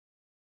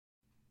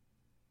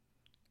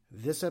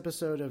This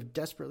episode of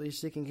Desperately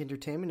Seeking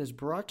Entertainment is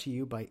brought to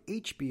you by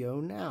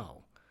HBO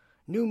Now.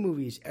 New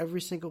movies every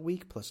single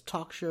week, plus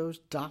talk shows,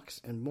 docs,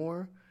 and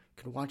more.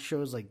 You can watch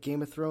shows like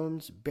Game of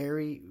Thrones,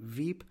 Barry,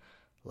 Veep,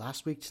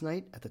 Last Week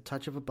Tonight at the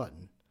touch of a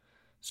button.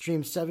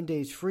 Stream 7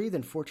 days free,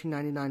 then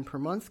 $14.99 per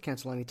month.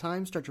 Cancel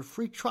anytime. Start your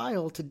free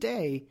trial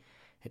today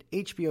at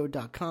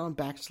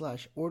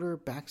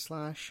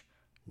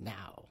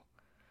hbo.com/order/now.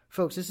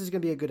 Folks, this is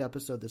going to be a good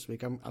episode this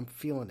week. I'm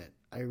feeling it.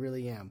 I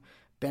really am.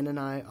 Ben and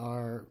I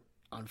are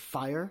on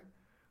fire.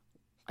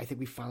 I think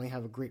we finally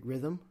have a great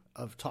rhythm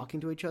of talking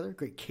to each other,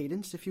 great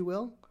cadence, if you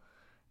will,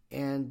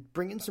 and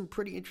bringing some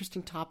pretty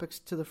interesting topics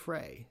to the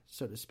fray,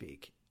 so to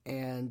speak.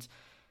 And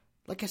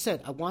like I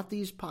said, I want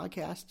these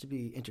podcasts to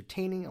be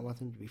entertaining. I want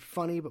them to be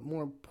funny, but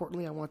more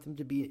importantly, I want them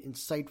to be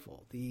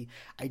insightful. The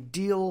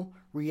ideal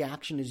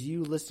reaction is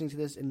you listening to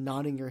this and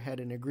nodding your head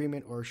in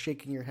agreement or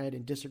shaking your head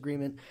in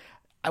disagreement.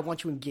 I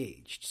want you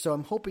engaged. So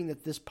I'm hoping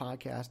that this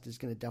podcast is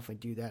going to definitely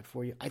do that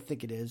for you. I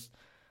think it is.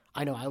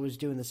 I know I was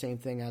doing the same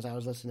thing as I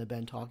was listening to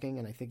Ben talking,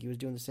 and I think he was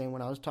doing the same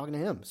when I was talking to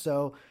him.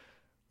 So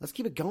let's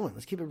keep it going.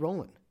 Let's keep it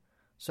rolling.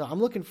 So I'm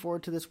looking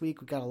forward to this week.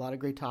 We've got a lot of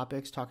great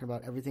topics, talking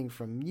about everything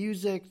from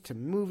music to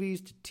movies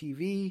to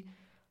TV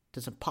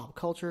to some pop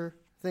culture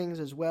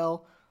things as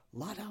well. A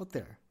lot out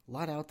there.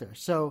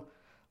 So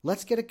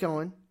let's get it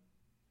going.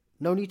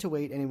 No need to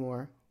wait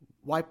anymore.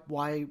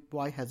 Why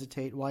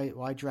hesitate?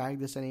 Why drag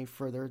this any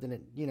further than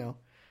it,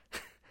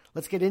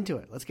 let's get into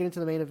it. Let's get into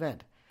the main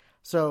event.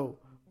 So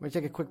we're going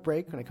to take a quick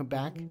break. When I come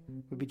back,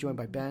 we'll be joined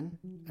by Ben,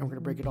 and we're going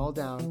to break it all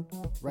down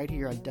right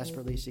here on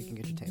Desperately Seeking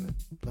Entertainment.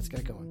 Let's get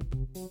it going.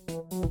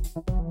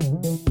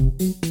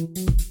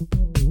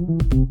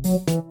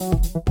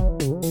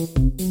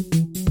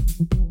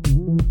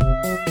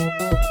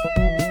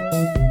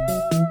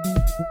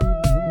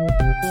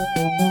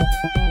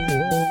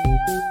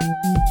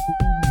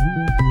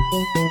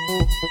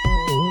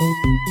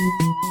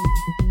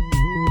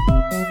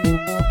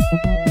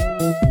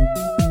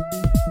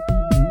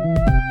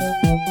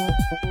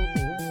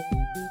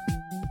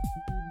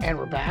 And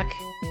we're back,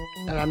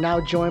 and I'm now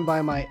joined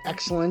by my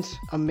excellent,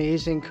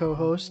 amazing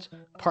co-host,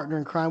 partner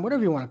in crime,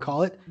 whatever you want to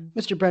call it,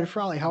 Mr. Ben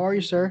Frawley. How are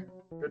you, sir?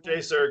 Good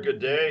day, sir. Good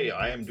day.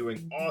 I am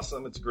doing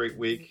awesome. It's a great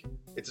week.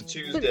 It's a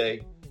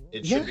Tuesday.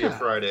 It should be a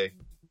Friday,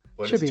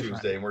 but it's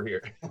Tuesday, and we're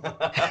here.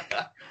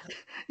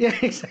 Yeah,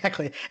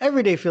 exactly.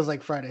 Every day feels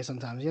like Friday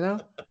sometimes,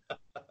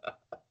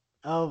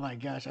 Oh my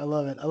gosh, I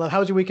love it. How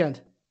was your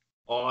weekend?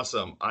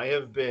 Awesome. I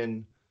have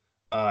been,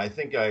 I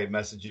think I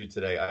messaged you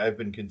today. I have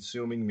been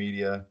consuming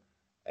media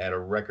at a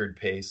record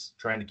pace,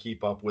 trying to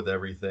keep up with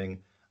everything.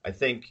 I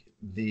think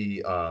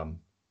the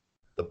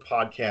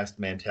podcast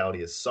mentality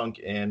has sunk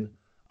in.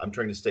 I'm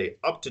trying to stay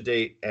up to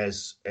date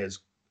as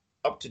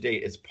up to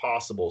date as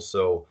possible,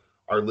 so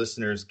our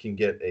listeners can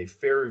get a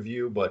fair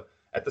review. But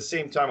at the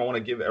same time, I want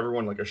to give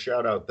everyone like a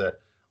shout out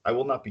that I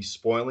will not be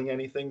spoiling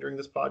anything during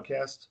this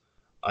podcast.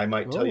 I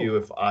might tell you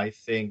if I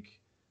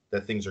think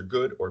that things are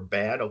good or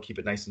bad. I'll keep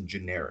it nice and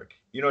generic.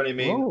 You know what I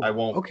mean? I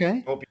won't be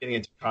getting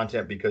into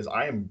content because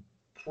I am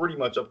pretty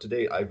much up to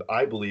date,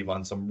 I believe,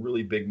 on some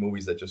really big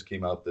movies that just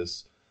came out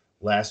this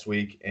last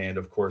week. And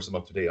of course, I'm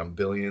up to date on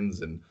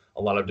Billions and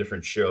a lot of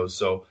different shows.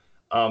 So,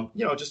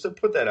 just to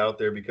put that out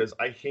there, because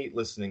I hate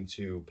listening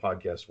to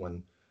podcasts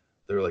when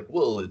they're like,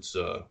 well, it's,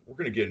 we're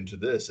going to get into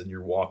this. And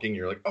you're walking,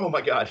 you're like, oh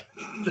my God,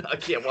 I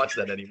can't watch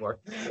that anymore.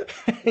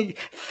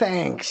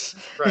 Thanks.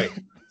 Right.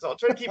 So I'll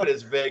try to keep it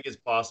as vague as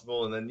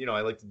possible. And then,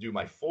 I like to do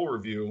my full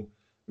review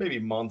maybe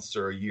months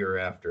or a year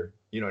after.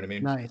 You know what I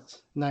mean?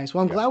 Nice.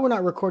 Well, I'm glad we're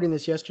not recording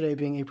this yesterday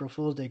being April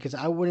Fool's Day, because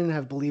I wouldn't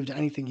have believed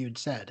anything you'd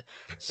said.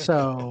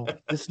 So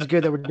this is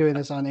good that we're doing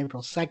this on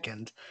April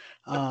 2nd.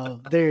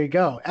 There you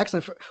go.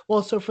 Excellent.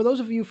 So for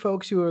those of you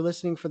folks who are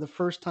listening for the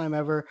first time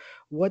ever,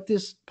 what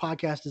this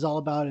podcast is all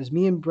about is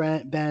me and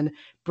Ben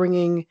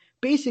bringing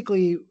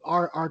basically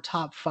our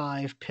top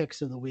 5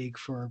 picks of the week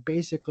for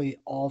basically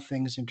all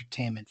things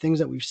entertainment, things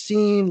that we've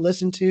seen,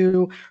 listened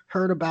to,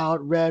 heard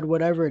about, read,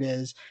 whatever it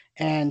is,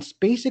 and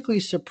basically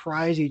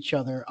surprise each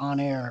other on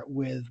air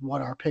with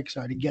what our picks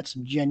are to get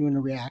some genuine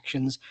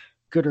reactions,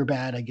 good or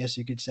bad, I guess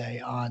you could say,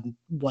 on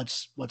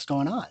what's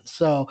going on.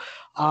 So,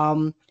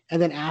 and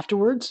then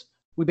afterwards,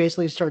 we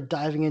basically start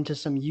diving into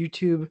some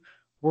YouTube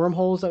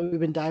wormholes that we've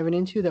been diving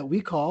into that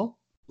we call,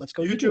 let's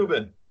go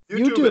YouTubing.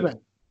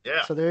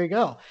 Yeah. So there you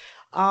go.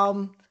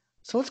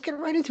 So let's get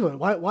right into it.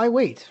 Why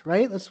wait,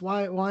 right?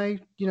 Why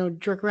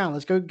jerk around?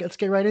 Let's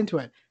get right into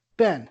it.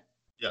 Ben.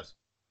 Yes.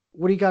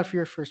 What do you got for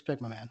your first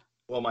pick, my man?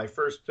 Well, my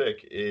first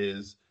pick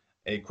is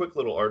a quick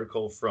little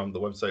article from the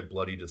website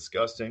Bloody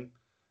Disgusting,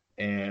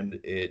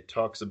 and it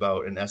talks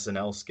about an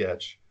SNL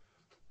sketch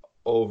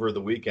over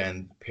the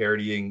weekend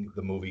parodying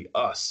the movie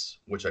Us,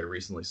 which I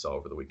recently saw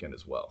over the weekend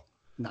as well.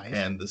 Nice.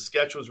 And the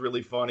sketch was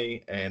really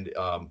funny, and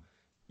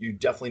you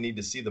definitely need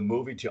to see the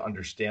movie to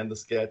understand the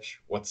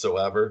sketch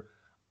whatsoever.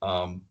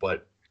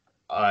 But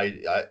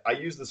I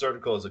use this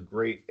article as a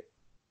great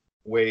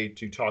way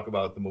to talk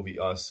about the movie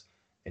Us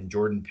and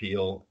Jordan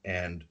Peele.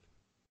 And,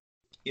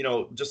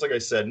 just like I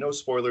said, no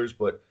spoilers,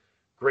 but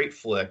great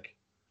flick.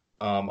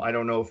 I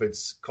don't know if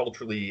it's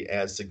culturally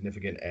as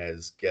significant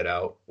as Get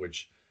Out,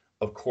 which,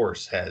 of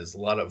course, has a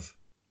lot of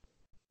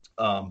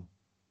um,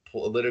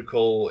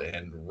 political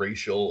and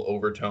racial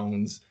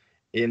overtones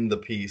in the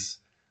piece.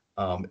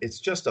 It's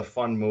just a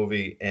fun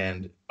movie,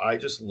 and I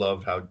just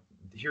love how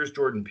here's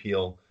Jordan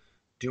Peele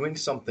doing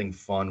something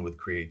fun with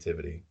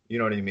creativity. You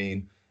know what I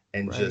mean?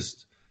 And Right.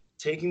 just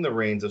taking the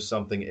reins of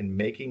something and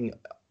making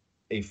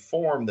a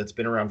form that's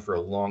been around for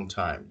a long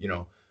time,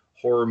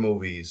 horror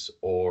movies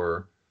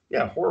or,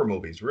 yeah, horror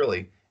movies,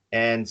 really,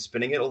 and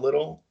spinning it a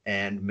little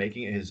and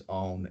making it his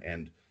own.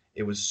 And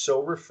it was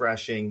so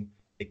refreshing.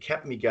 It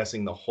kept me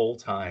guessing the whole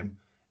time.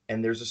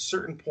 And there's a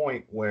certain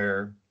point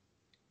where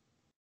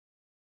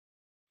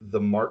the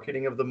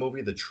marketing of the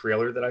movie, the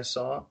trailer that I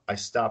saw, I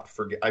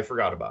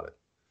forgot about it.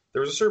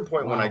 There was a certain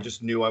point when I Wow.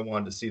 just knew I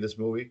wanted to see this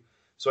movie.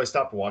 So I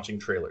stopped watching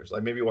trailers. I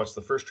maybe watched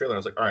the first trailer and I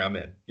was like, all right, I'm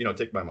in.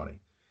 Take my money.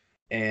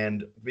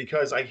 And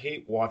because I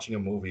hate watching a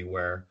movie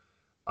where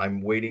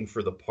I'm waiting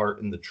for the part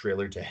in the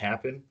trailer to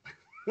happen.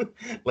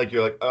 Like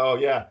you're like, oh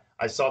yeah,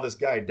 I saw this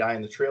guy die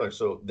in the trailer.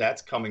 So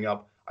that's coming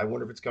up. I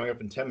wonder if it's coming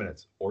up in 10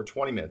 minutes or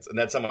 20 minutes. And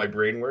that's how my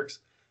brain works.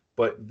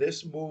 But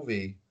this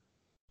movie,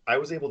 I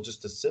was able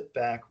just to sit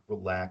back,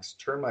 relax,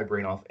 turn my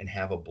brain off, and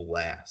have a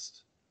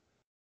blast.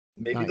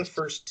 Maybe the Nice.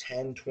 first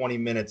 10, 20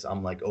 minutes,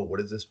 I'm like, oh, what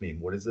does this mean?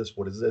 What is this?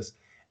 What is this?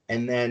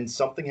 And then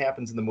something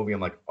happens in the movie. I'm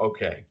like,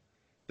 okay,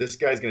 this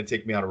guy's going to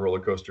take me on a roller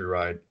coaster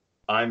ride.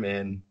 I'm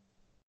in.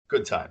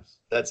 Good times.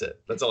 That's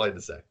it. That's all I had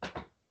to say.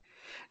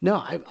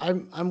 No,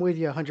 I'm with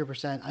you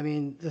 100%. I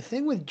mean, the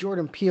thing with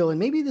Jordan Peele, and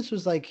maybe this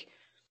was like,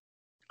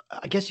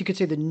 I guess you could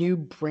say the new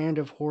brand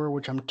of horror,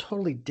 which I'm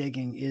totally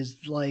digging, is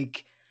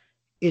like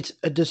it's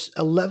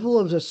a level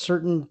of a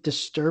certain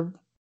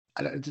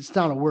it's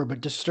not a word,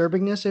 but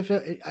disturbingness, if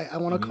I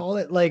want to Hmm. call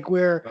it, like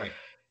where Right.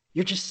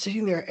 you're just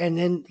sitting there and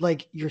then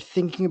like you're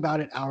thinking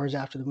about it hours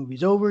after the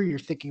movie's over. You're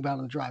thinking about it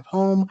on the drive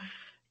home.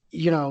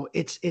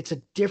 It's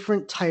a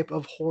different type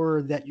of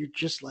horror that you're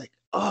just like,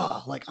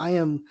 oh, like I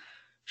am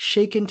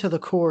shaken to the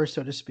core,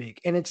 so to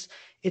speak. And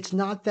it's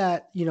not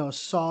that,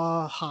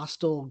 Saw,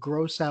 Hostile,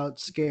 gross out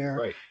scare.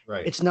 Right.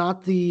 Right. It's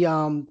not the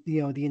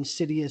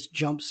insidious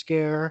jump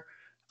scare,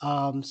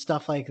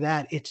 stuff like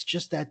that. It's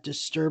just that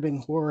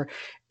disturbing horror.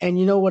 And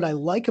you know what I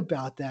like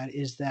about that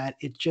is that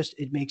it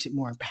makes it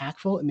more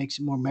impactful, it makes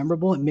it more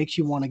memorable, it makes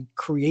you want to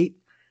create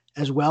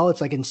as well.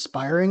 It's like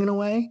inspiring in a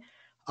way,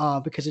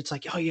 because it's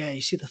like, oh yeah,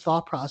 you see the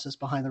thought process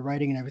behind the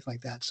writing and everything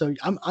like that. So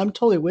I'm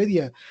totally with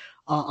you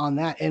on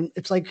that. And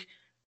it's like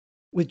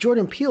with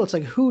Jordan Peele, it's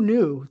like who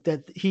knew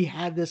that he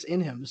had this in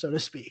him, so to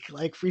speak.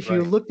 Like if you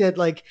Right. looked at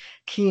like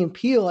Key and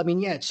Peele, I mean,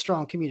 yeah, it's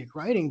strong comedic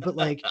writing, but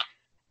like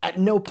at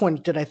no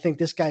point did I think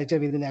this guy is gonna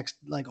be the next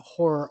like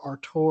horror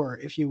auteur,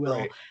 if you will.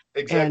 Right.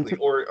 And Exactly.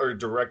 Or a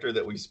director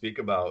that we speak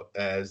about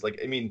as like,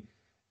 I mean,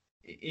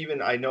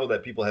 even I know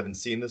that people haven't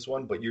seen this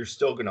one, but you're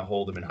still going to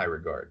hold him in high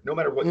regard. No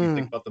matter what you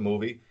think mm, about the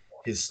movie,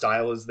 his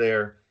style is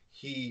there.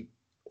 He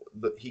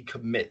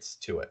commits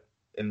to it,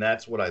 and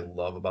that's what I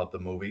love about the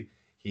movie.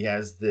 He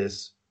has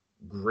this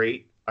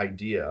great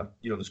idea,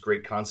 this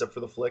great concept for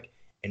the flick,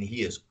 and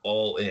he is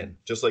all in.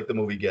 Just like the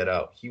movie Get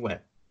Out, he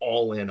went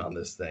all in on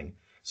this thing.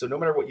 So no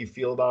matter what you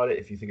feel about it,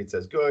 if you think it's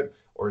as good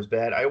or as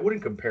bad, I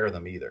wouldn't compare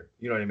them either.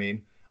 You know what I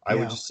mean? I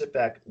would yeah, just sit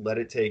back, let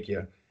it take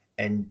you,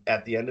 and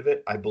at the end of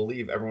it, I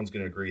believe everyone's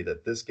going to agree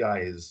that this guy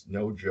is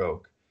no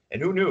joke.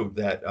 And who knew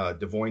that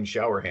Devoyne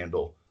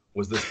Showerhandle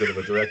was this good of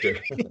a director?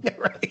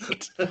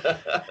 right.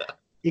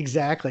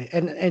 Exactly.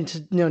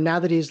 And now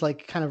that he's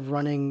like kind of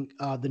running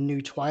the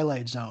new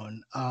Twilight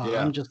Zone,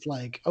 Yeah. I'm just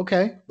like,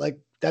 okay, like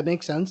that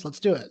makes sense. Let's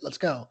do it. Let's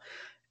go.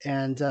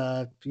 And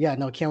yeah,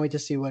 no, can't wait to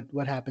see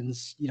what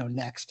happens,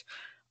 next.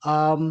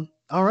 All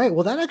right.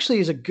 Well, that actually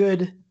is a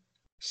good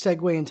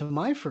segue into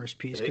my first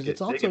piece because it's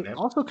Take it, also man.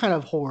 also kind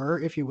of horror,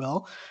 if you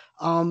will.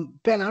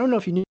 Ben, I don't know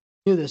if you knew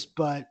this,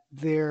 but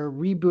they're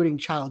rebooting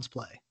Child's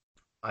Play.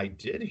 I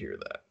did hear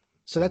that.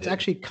 So I that's did.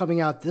 actually coming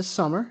out this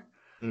summer.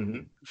 Hmm.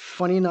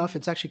 Funny enough,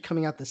 it's actually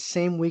coming out the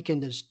same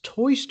weekend as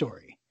Toy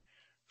Story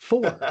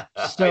 4.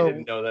 I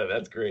didn't So know that.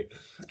 That's great.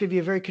 it's gonna be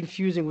a very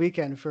confusing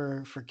weekend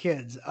for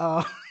kids.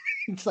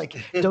 It's like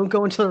don't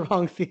go into the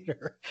wrong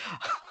theater.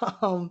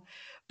 um,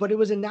 but it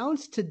was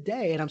announced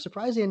today, and I'm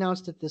surprised they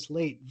announced it this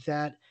late,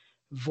 that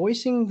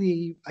voicing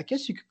the, I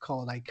guess you could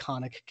call it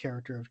iconic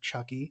character of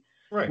Chucky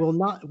Right. will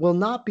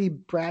not be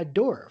Brad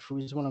Dourif, who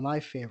is one of my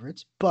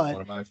favorites, One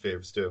but of my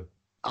favorites too.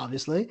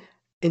 obviously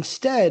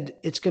instead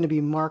it's going to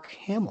be Mark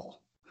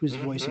Hamill who's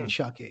voicing Hmm.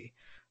 Chucky.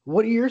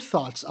 What are your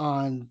thoughts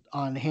on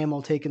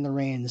Hamill taking the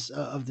reins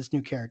of this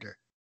new character?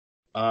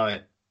 Uh,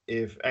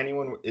 if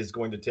anyone is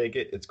going to take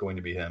it, it's going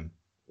to be him.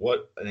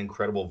 What an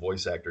incredible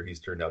voice actor he's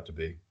turned out to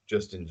be,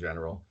 just in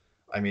general.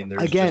 I mean,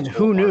 there's Again, just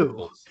whole who knew?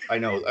 articles. I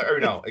know, or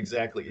no,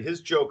 exactly.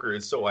 His Joker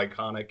is so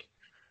iconic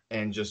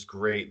and just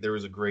great. There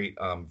was a great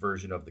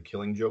version of the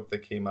Killing Joke that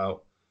came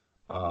out,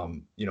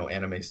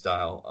 anime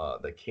style,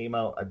 that came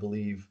out, I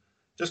believe,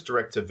 just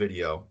direct to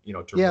video, to Yeah,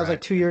 it was rent.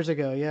 like 2 years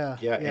ago. Yeah,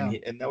 Yeah, and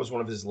yeah. that was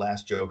one of his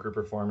last Joker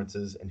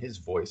performances, and his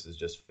voice is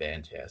just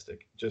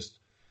fantastic. Just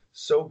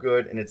so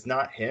good, and it's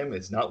not him,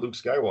 it's not Luke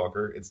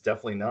Skywalker, it's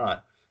definitely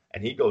not.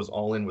 And he goes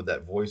all in with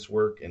that voice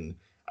work, and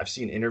I've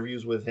seen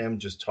interviews with him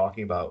just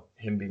talking about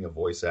him being a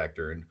voice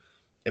actor. And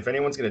if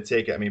anyone's going to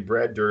take it, I mean,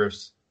 Brad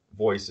Dourif's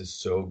voice is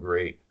so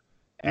great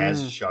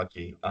as Mm.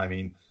 Chucky. I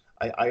mean,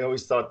 I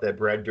always thought that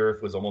Brad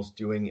Dourif was almost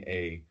doing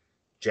a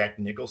Jack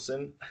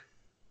Nicholson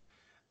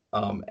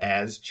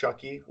as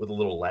Chucky with a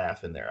little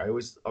laugh in there. I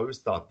always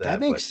thought That that,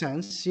 makes but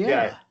sense. yeah,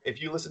 Yeah.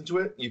 if you listen to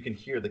it, you can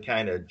hear the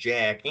kind of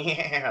Jack,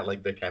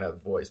 like the kind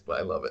of voice. But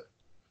I love it.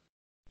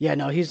 Yeah,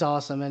 no, he's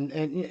awesome,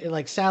 and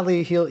like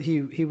sadly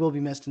he will be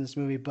missed in this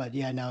movie. But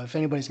yeah, no, if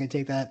anybody's gonna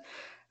take that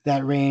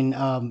reign,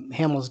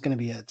 Hamill's gonna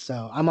be it.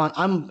 So I'm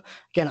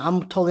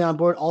totally on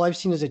board. All I've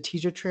seen is a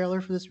teaser trailer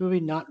for this movie,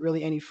 not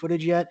really any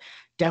footage yet.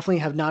 Definitely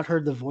have not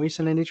heard the voice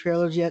in any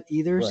trailers yet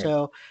either. Right.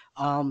 So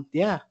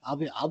yeah,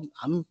 I'm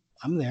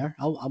there.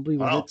 I'll be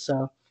with Wow. it.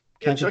 So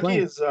Yeah, can't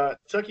complain.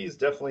 Chucky is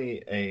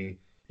definitely a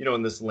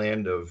in this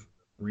land of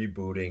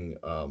rebooting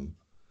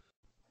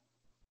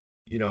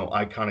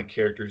iconic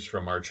characters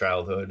from our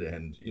childhood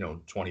and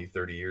 20,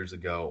 30 years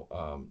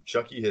ago.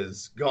 Chucky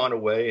has gone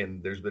away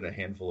and there's been a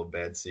handful of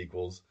bad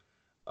sequels.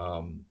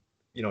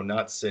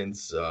 Not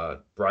since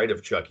Bride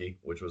of Chucky,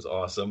 which was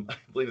awesome. I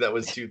believe that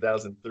was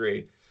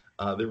 2003.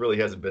 There really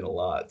hasn't been a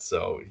lot,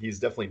 so he's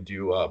definitely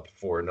due up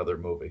for another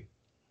movie.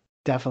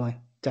 Definitely,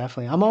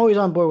 definitely. I'm always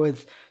on board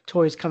with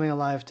toys coming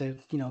alive to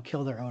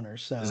kill their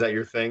owners. Is So that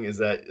your thing? Is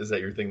that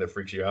your thing that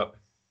freaks you out?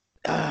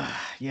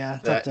 yeah, it's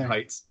up That and there.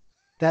 heights?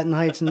 That and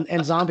heights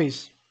and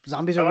zombies.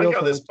 Zombies I are like real how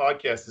for me. this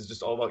podcast is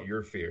just all about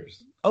your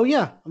fears. Oh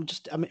yeah,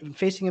 I'm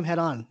facing him head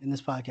on in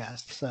this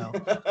podcast. So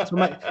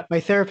my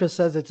therapist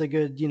says it's a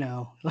good,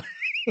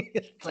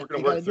 it's We're like gonna we got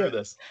to work do through it.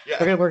 this. We're Yeah,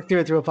 gonna work through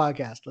it through a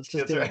podcast. Let's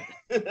just that's do right.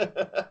 it.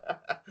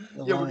 I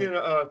Yeah, love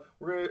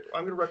it.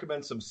 I'm gonna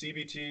recommend some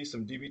CBT,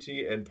 some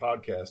DBT, and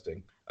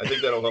podcasting. I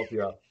think that'll help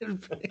you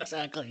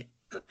Exactly.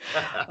 out.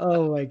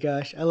 Oh my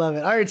gosh, I love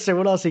it. All right, sir.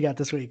 What else you got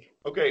this week?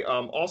 Okay.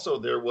 Also,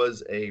 there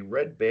was a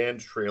Red Band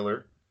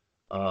trailer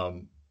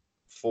um,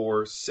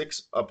 for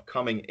 6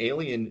 upcoming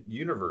Alien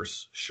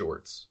Universe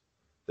shorts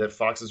that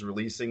Fox is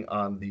releasing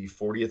on the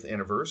 40th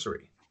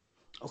anniversary.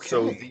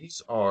 So Okay.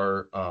 these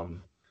are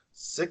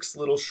 6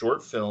 little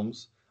short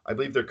films. I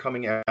believe they're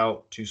coming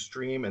out to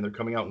stream and they're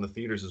coming out in the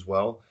theaters as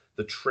well.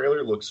 The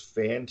trailer looks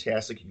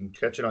fantastic. You can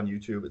catch it on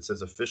YouTube. It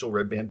says official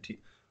Red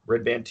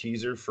Band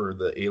teaser for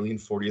the Alien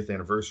 40th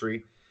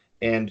anniversary.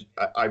 And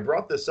I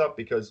brought this up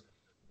because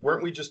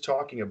weren't we just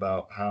talking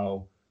about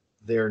how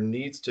there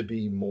needs to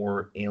be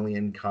more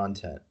alien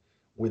content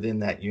within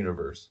that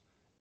universe?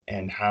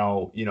 And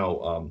how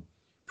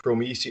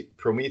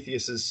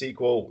Prometheus's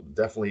sequel,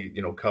 definitely,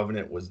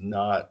 Covenant was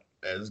not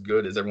as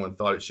good as everyone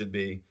thought it should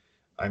be.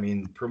 I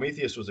mean,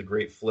 Prometheus was a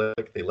great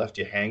flick. They left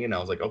you hanging. I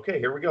was like, okay,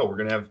 here we go. We're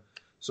gonna have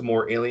some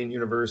more Alien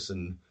universe,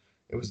 and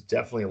it was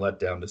definitely a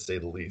letdown to say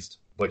the least.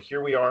 But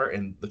here we are,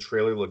 and the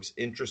trailer looks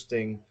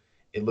interesting.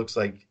 It looks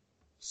like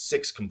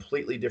 6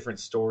 completely different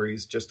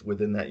stories just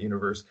within that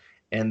universe,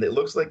 and it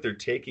looks like they're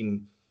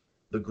taking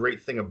the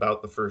great thing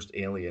about the first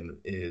Alien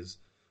is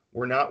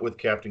we're not with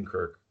Captain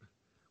Kirk.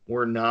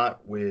 We're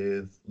not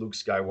with Luke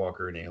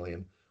Skywalker and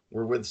Alien.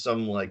 We're with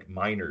some like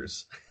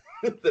miners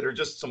that are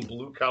just some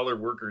blue collar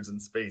workers in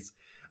space.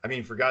 I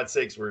mean, for God's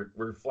sakes,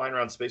 we're flying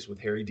around space with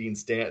Harry Dean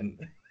Stanton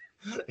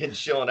and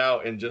chilling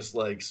out and just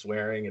like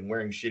swearing and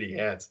wearing shitty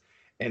hats.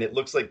 And it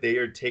looks like they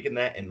are taking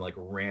that and like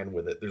ran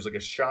with it. There's like a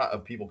shot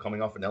of people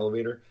coming off an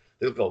elevator.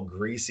 They look all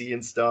greasy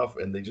and stuff,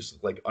 and they just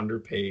look like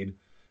underpaid,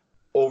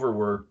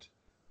 overworked,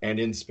 and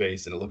in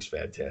space, and it looks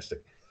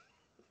fantastic.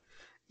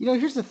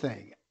 Here's the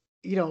thing.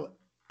 You know,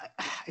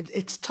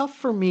 it's tough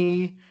for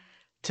me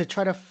to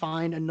try to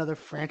find another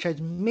franchise,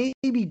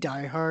 maybe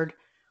Die Hard,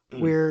 Mm.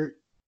 where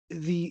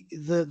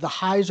the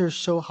highs are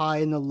so high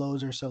and the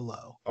lows are so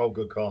low. Oh,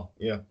 good call.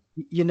 Yeah.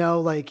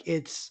 Like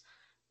it's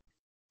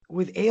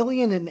with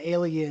Alien and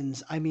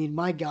Aliens. I mean,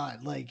 my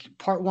God, like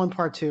part one,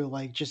 part two,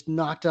 like just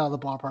knocked out of the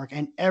ballpark,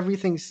 and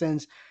everything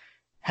since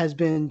has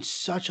been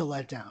such a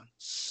letdown,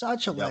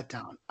 such a Yep.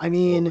 letdown. I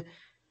Totally. mean,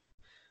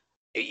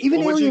 even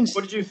Well, what Aliens.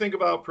 did you think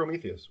about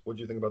Prometheus? What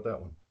did you think about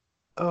that one?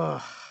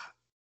 Uh,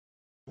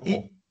 Oh,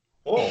 it,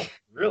 oh,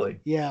 really?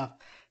 yeah,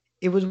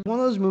 it was one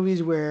of those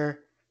movies where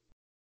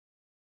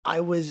I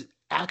was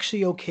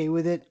actually okay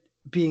with it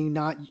being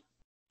not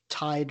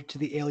tied to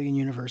the Alien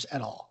universe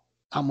at all.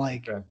 I'm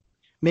like, Okay.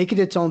 make it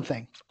its own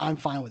thing. I'm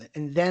fine with it.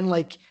 And then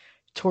like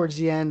towards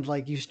the end,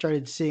 like you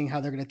started seeing how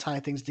they're going to tie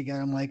things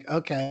together. I'm like,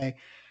 okay,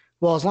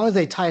 well, as long as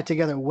they tie it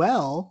together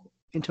well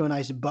into a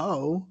nice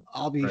bow,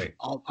 Right.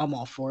 I'm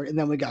all for it. And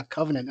then we got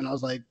Covenant, and I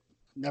was like,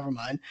 never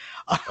mind.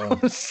 Oh,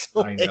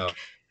 So I like, know.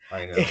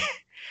 I know.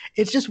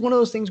 it's just one of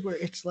those things where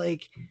it's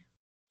like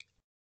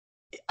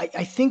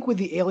I think with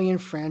the Alien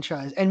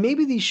franchise, and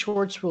maybe these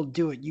shorts will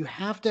do it, you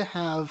have to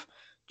have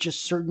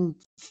just certain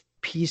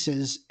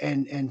pieces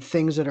and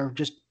things that are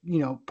just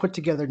put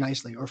together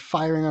nicely or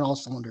firing on all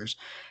cylinders,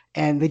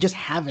 and they just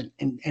haven't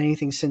in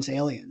anything since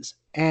Aliens.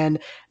 And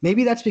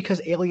maybe that's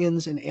because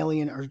Aliens and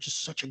Alien are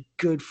just such a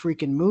good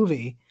freaking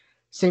movie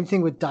Same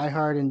thing with Die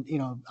Hard, and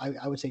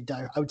I would say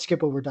I would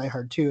skip over Die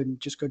Hard 2 and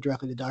just go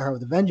directly to Die Hard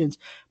with a Vengeance.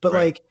 But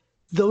Right. like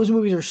those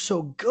movies are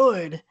so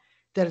good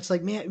that it's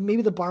like, man,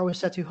 maybe the bar was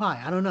set too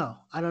high. I don't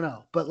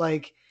know. But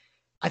like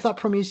I thought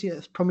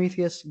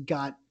Prometheus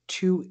got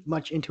too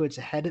much into its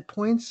head at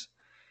points,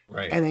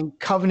 Right. and then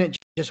Covenant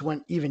just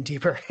went even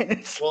deeper.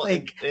 It's Well,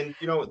 like, and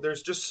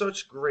there's just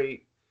such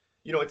great,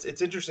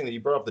 it's interesting that you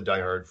brought up the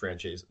Die Hard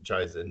franchise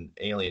and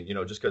Alien,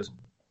 just because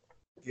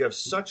you have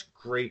such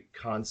great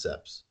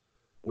concepts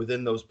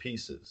within those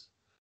pieces.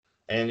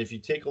 And if you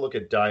take a look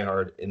at Die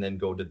Hard and then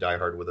go to Die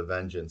Hard with a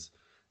Vengeance,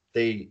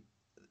 they,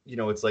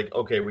 it's like,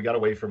 okay, we got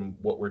away from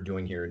what we're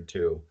doing here in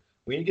two.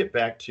 We need to get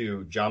back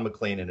to John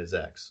McClane and his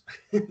ex.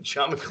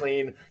 John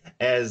McClane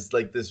as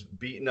like this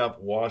beaten up,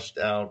 washed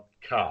out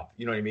cop.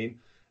 You know what I mean?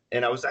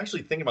 And I was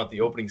actually thinking about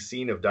the opening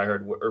scene of Die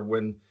Hard, or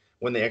when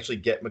they actually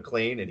get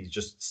McClane and he's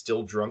just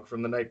still drunk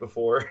from the night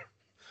before,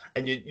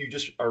 and you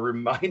just are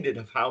reminded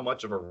of how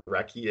much of a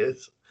wreck he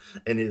is,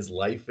 and his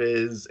life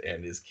is,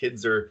 and his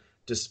kids are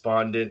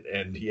despondent,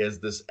 and he has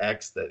this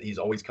ex that he's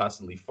always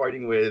constantly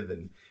fighting with,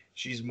 and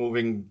she's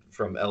moving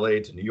from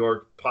LA to New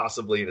York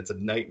possibly, and it's a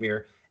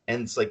nightmare.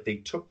 And it's like they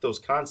took those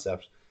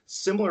concepts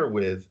similar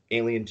with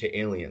Alien to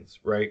Aliens,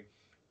 right?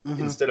 mhm.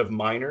 Instead of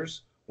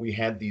miners, we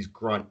had these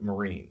grunt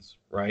Marines,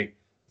 right?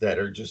 That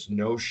are just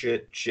no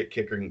shit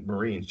kicking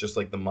Marines, just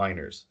like the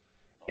miners.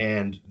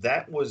 And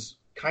that was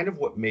kind of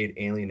what made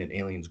Alien and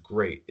Aliens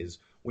great. Is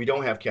we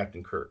don't have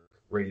Captain Kirk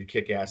ready to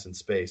kick ass in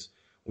space.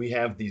 We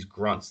have these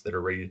grunts that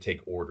are ready to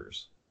take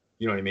orders.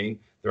 You know what I mean?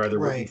 They're either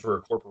working Right. for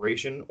a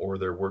corporation or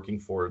they're working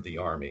for the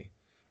army.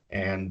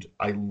 And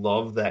I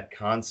love that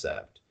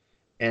concept.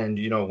 And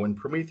when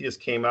Prometheus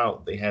came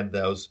out, they had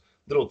those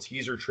little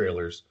teaser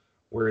trailers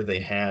where they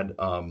had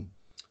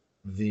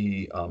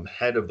the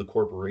head of the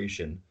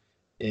corporation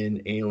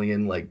in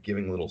Alien, like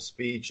giving a little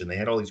speech, and they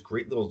had all these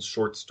great little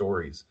short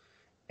stories.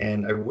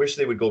 And I wish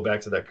they would go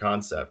back to that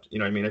concept.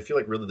 I mean, I feel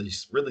like Ridley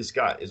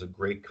Scott is a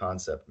great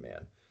concept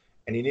man,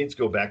 and he needs to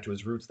go back to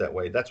his roots that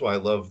way. That's why I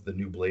love the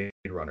new Blade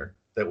Runner.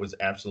 That was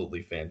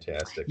absolutely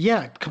fantastic.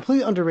 Yeah,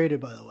 completely underrated,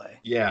 by the way.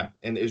 Yeah,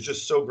 and it was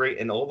just so great,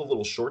 and all the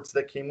little shorts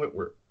that came with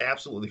were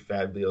absolutely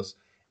fabulous.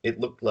 It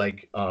looked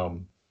like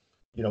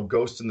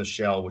Ghost in the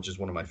Shell, which is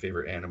one of my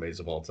favorite animes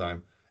of all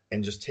time,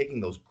 and just taking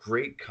those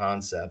great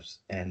concepts,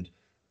 and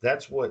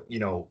that's what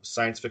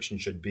science fiction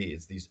should be.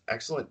 It's these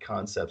excellent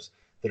concepts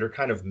that are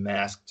kind of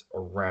masked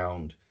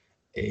around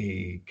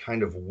a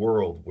kind of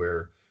world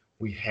where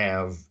we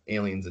have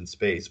aliens in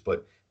space,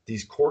 but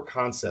these core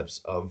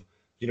concepts of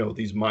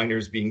these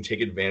miners being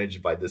taken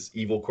advantage by this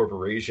evil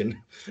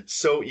corporation,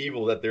 so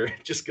evil that they're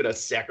just gonna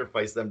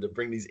sacrifice them to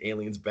bring these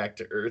aliens back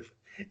to Earth.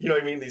 You know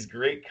what I mean? These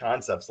great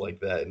concepts like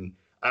that, and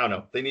I don't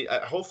know. They need.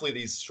 Hopefully,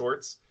 these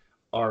shorts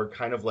are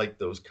kind of like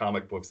those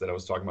comic books that I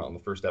was talking about in the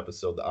first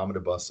episode, the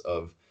omnibus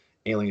of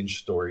alien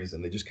stories,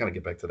 and they just kind of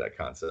get back to that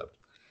concept.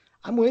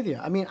 I'm with you.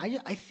 I mean,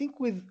 I think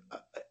with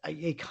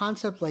a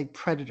concept like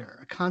Predator,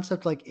 a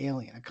concept like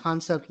Alien, a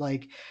concept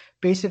like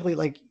basically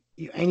like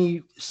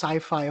any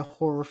sci-fi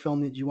horror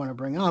film that you want to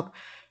bring up,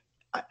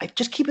 I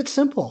just keep it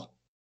simple.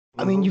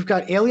 I mean, Mm-hmm. you've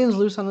got aliens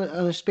loose on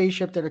a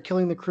spaceship that are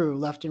killing the crew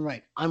left and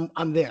right.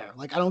 I'm there.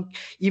 Like I don't,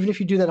 even if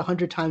you do that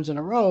 100 times in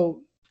a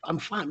row, I'm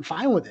fine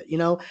with it.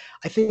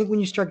 I think when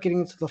you start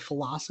getting into the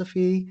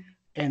philosophy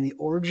and the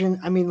origin,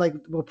 I mean, like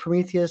well,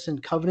 Prometheus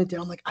and Covenant,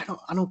 I'm like, I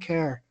don't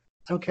care.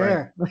 I don't Right.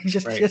 care. Like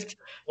just Right. just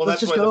Well,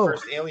 let's that's just why the go.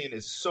 first Alien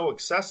is so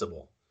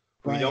accessible.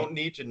 We Right. don't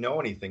need to know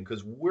anything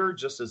because we're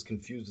just as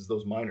confused as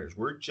those miners.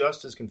 We're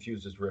just as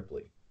confused as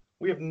Ripley.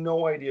 We have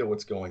no idea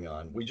what's going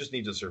on. We just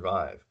need to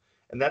survive.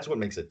 And that's what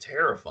makes it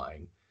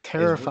terrifying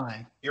is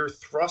Terrifying. you're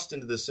thrust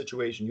into this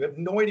situation. You have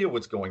no idea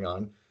what's going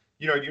on.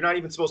 You're not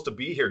even supposed to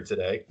be here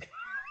today,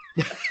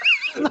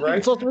 It's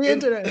right? all three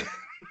And internet.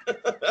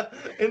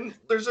 and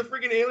there's a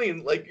freaking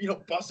alien like,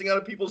 busting out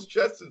of people's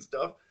chests and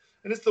stuff.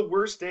 And it's the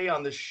worst day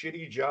on this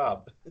shitty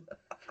job.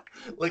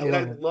 I Like, and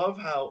I love it. love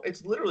how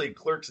it's literally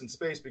clerks in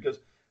space because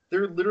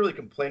they're literally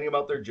complaining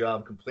about their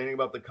job, complaining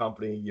about the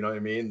company, you know what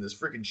I mean? This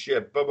freaking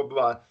ship, blah blah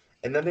blah.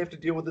 And then they have to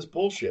deal with this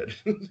bullshit.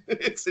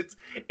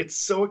 It's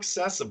so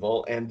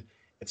accessible and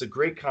it's a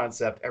great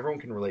concept. Everyone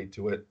can relate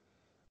to it.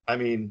 I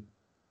mean,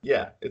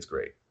 yeah, it's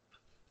great.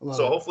 I love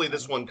So it. hopefully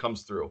this one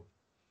comes through.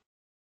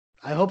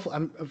 I hope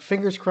I'm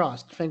fingers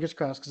crossed,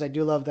 because I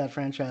do love that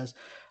franchise.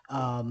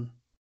 Um,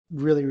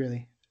 really,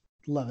 really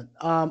love it.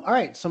 All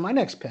right, so my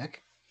next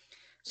pick.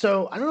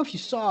 So I don't know if you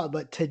saw,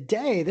 but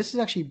today this is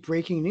actually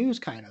breaking news,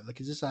 kind of,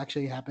 because this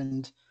actually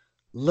happened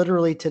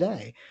literally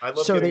today. I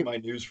love So getting they, my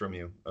news from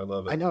you. I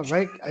love I it. know,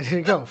 right? There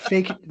you go.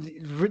 Fake.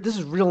 This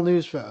is real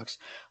news, folks.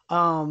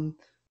 Um,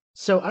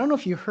 so I don't know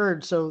if you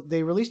heard. So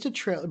they released a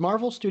trailer.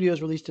 Marvel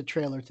Studios released a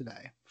trailer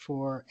today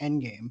for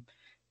Endgame,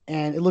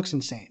 and it looks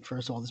insane.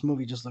 First of all, this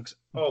movie just looks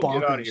Oh,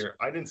 get out of bonkers. here.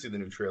 I didn't see the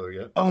new trailer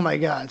yet. Oh my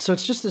god! So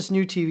it's just this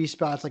new TV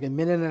spot. It's like a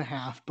minute and a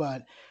half,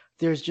 but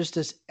there's just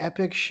this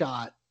epic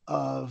shot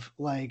of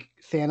like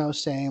Thanos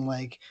saying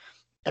like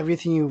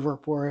everything you've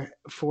worked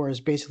for has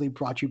basically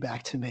brought you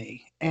back to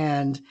me,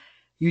 and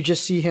you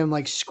just see him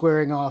like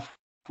squaring off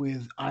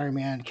with Iron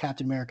Man,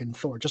 Captain America, and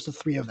Thor, just the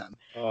three of them.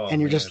 Oh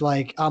And you're man. just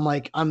like,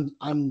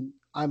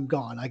 I'm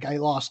gone. Like I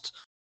lost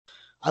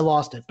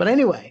it. But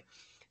anyway,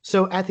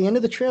 so at the end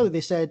of the trailer,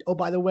 they said, oh,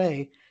 by the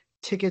way,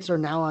 tickets are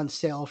now on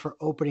sale for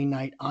opening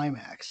night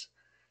IMAX.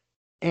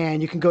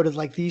 And you can go to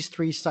like these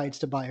three sites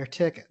to buy your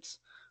tickets.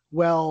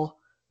 Well,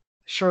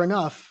 sure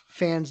enough,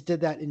 fans did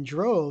that in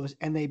droves,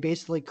 and they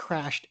basically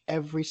crashed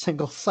every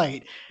single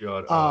site.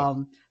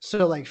 God,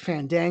 So like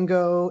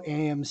Fandango,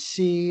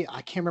 AMC,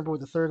 I can't remember what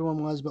the third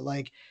one was, but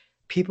like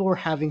people were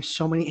having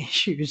so many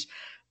issues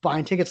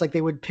buying tickets. Like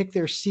they would pick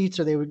their seats,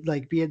 or they would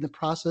like be in the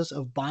process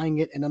of buying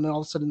it, and then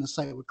all of a sudden the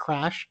site would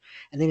crash,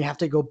 and then you have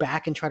to go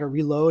back and try to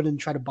reload and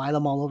try to buy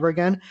them all over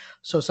again.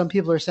 So some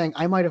people are saying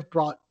I might have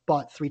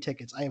bought 3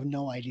 tickets. I have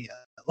no idea.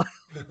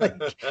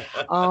 like,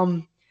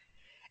 um,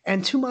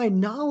 and to my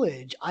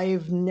knowledge,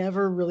 I've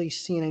never really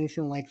seen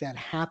anything like that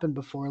happen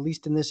before, at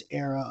least in this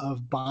era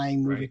of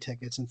buying movie Right.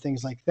 tickets and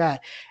things like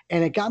that.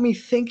 And it got me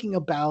thinking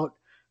about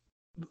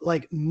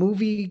like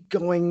movie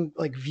going,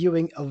 like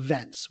viewing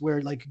events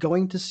where like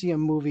going to see a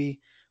movie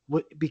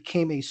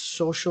became a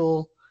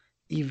social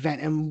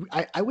event. And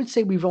I would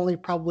say we've only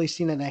probably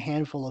seen it a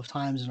handful of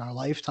times in our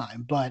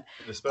lifetime, but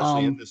And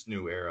especially in um, this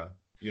new era,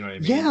 you know what I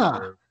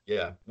mean?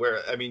 yeah,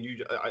 Where I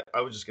mean,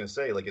 I was just gonna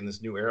say, like in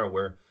this new era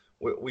where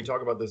we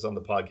talk about this on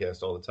the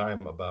podcast all the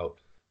time about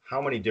how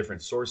many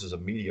different sources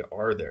of media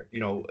are there. You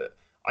know,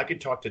 I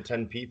could talk to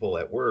 10 people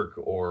at work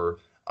or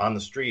on the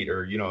street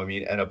or, you know, what I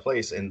mean, at a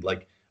place and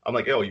like, I'm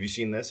like, oh, have you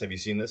seen this? Have you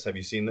seen this? Have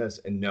you seen this?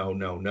 And no,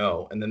 no,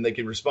 no. And then they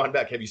can respond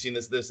back, have you seen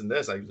this, this, and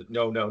this? I was like,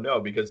 no, no, no,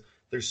 because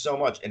there's so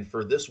much. And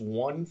for this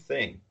one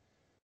thing,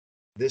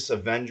 this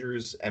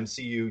Avengers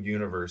MCU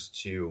universe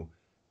to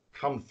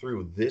come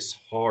through this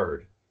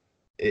hard,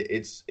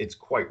 it's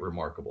quite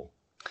remarkable.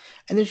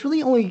 and there's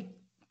really only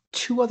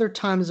two other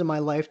times in my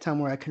lifetime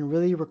where I can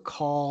really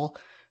recall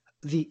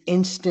the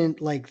instant,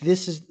 like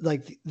this is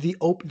like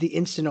the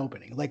instant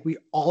opening. Like we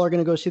all are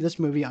gonna go see this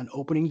movie on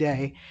opening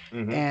day,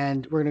 Hmm.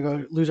 and we're gonna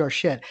go lose our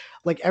shit.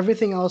 Like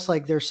everything else,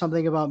 like there's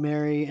something about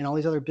Mary and all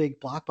these other big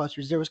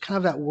blockbusters. There was kind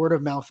of that word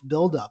of mouth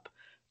buildup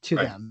to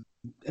Right. them,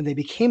 and they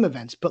became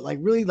events. But like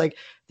really, like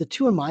the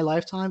two in my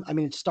lifetime. I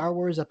mean, it's Star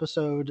Wars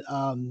Episode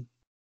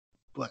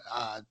what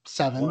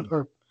 7 One.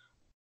 or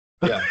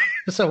Yeah.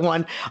 episode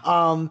 1.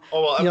 Oh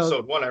well, You know,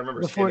 episode one, I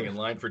remember before standing in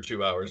line for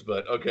 2 hours,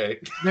 but okay.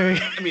 there.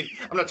 I mean,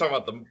 I'm not talking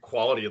about the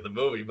quality of the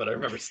movie, but I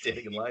remember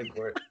standing in line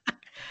for it.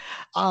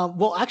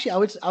 Well, actually, I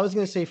was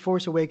going to say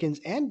Force Awakens,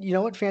 and you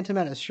know what, Phantom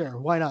Menace. Sure,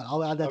 why not?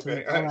 I'll add that to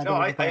Okay. the. All I'll right. add No,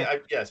 that to the pile.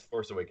 yes,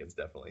 Force Awakens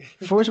definitely.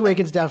 Force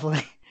Awakens,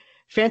 definitely.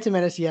 Phantom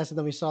Menace, yes, and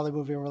then we saw the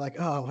movie and we're like,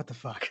 oh, what the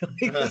fuck?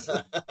 Like,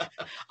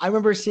 I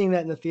remember seeing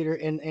that in the theater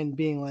and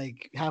being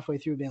like halfway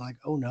through, being like,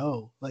 oh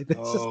no, like this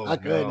is Oh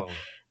not good. no.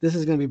 This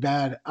is going to be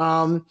bad.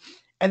 And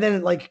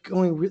then like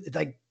going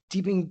like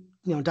deeping,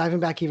 diving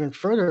back even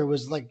further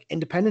was like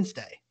Independence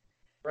Day.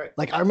 Right.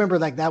 Like I remember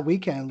like that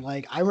weekend,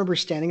 like I remember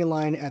standing in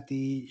line at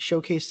the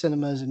Showcase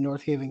Cinemas in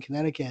North Haven,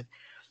 Connecticut,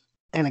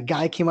 and a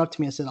guy came up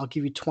to me and said, "I'll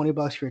give you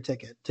 $20 for your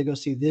ticket to go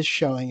see this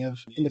showing of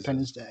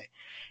Independence Jesus. Day."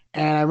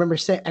 And I remember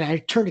saying, and I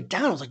turned it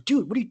down. I was like,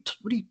 "Dude, what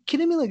are you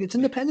kidding me? Like it's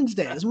Independence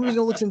Day. This movie's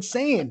gonna look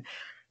insane."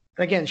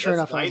 And again, sure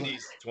That's enough, I was like,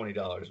 90s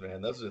 $20,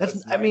 man. "That's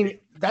That's I mean, 90.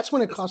 that's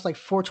when it That's cost like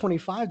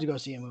 $4.25 to go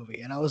see a movie,"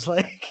 and I was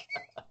like.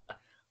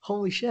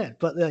 Holy shit.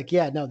 But like,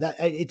 yeah, no, that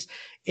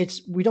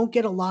it's, we don't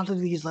get a lot of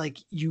these, like,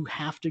 you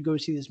have to go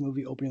see this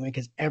movie opening week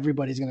because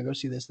everybody's going to go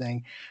see this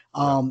thing.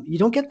 no. You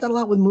don't get that a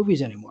lot with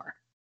movies anymore.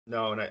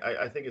 No, and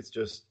I think it's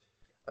just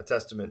a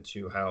testament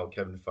to how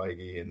Kevin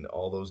Feige and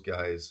all those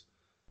guys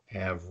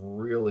have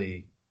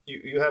really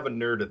you have a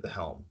nerd at the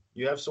helm.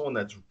 You have someone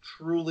that's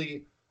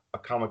truly a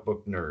comic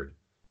book nerd.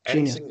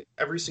 Genius.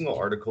 Every single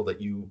article that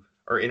you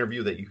or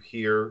interview that you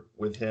hear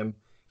with him,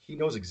 he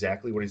knows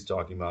exactly what he's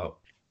talking about.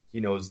 He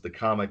knows the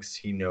comics,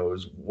 he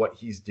knows what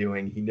he's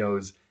doing, he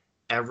knows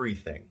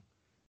everything.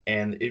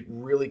 And it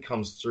really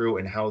comes through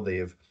in how they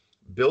have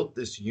built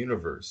this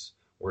universe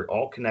where it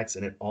all connects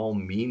and it all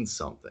means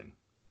something.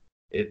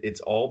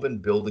 It's all been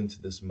building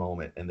to this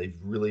moment, and they've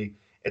really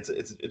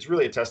it's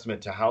really a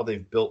testament to how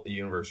they've built the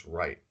universe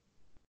right.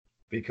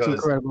 It's Because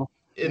incredible.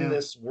 in Yeah.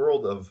 this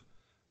world of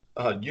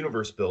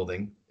universe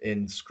building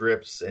in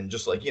scripts and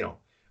just like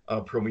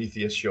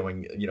Prometheus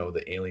showing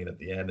the alien at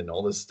the end and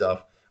all this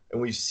stuff, and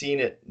we've seen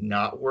it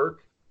not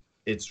work.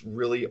 It's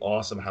really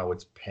awesome how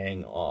it's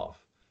paying off.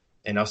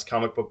 And us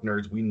comic book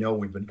nerds, we know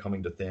we've been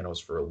coming to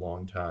Thanos for a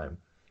long time,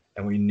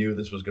 and we knew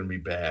this was going to be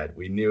bad.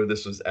 We knew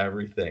this was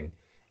everything,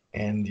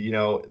 and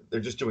they're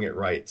just doing it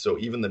right. So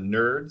even the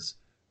nerds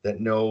that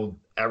know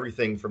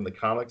everything from the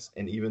comics,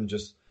 and even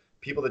just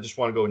people that just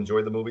want to go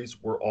enjoy the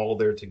movies, we're all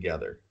there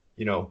together.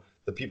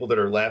 The people that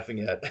are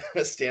laughing at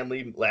Stan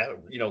Lee,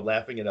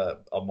 laughing at a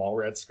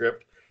Mallrats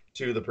script,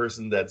 to the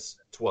person that's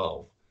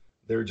 12.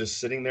 They're just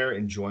sitting there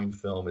enjoying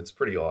film. It's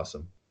pretty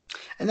awesome.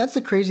 And that's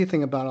the crazy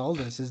thing about all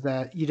this is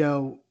that,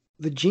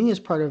 the genius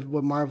part of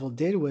what Marvel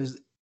did was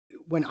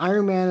when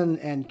Iron Man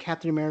and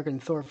Captain America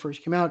and Thor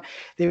first came out,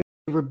 they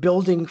were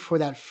building for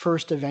that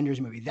first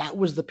Avengers movie. That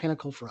was the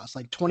pinnacle for us.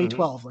 Like Hmm.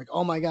 2012, like,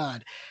 oh my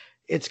God,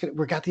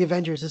 we got the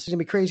Avengers. This is gonna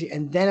be crazy.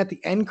 And then at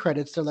the end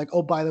credits, they're like,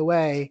 oh, by the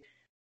way,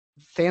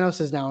 Thanos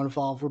is now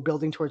involved. We're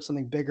building towards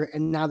something bigger,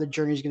 and now the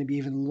journey is going to be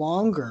even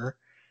longer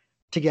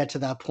to get to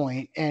that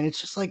point. And it's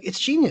just like, it's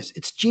genius.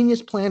 It's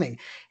genius planning,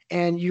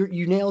 and you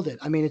nailed it.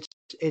 I mean,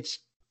 it's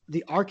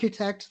the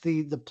architect,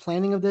 the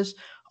planning of this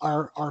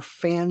are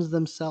fans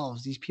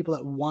themselves. These people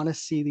that want to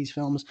see these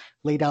films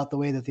laid out the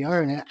way that they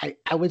are, and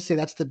I would say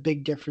that's the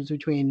big difference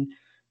between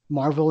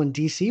Marvel and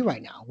DC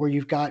right now, where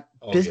you've got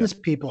Oh yeah. business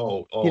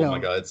people. Oh my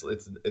God.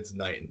 It's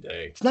night and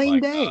day. It's night My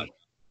and God. day.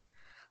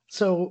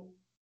 So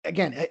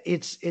again,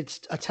 it's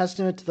a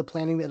testament to the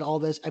planning that all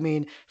this. I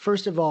mean,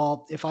 first of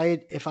all, if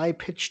I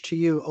pitch to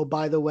you, oh,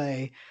 by the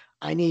way,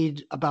 I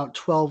need about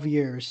 12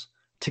 years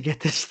to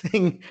get this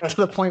thing to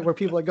the point where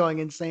people are going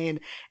insane,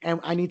 and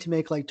I need to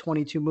make like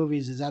 22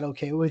 movies. Is that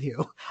okay with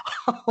you?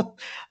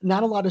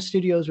 Not a lot of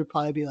studios would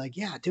probably be like,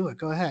 yeah, do it,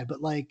 go ahead.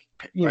 But like,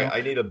 Right.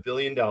 I need $1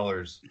 billion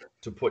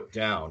to put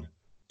down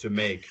to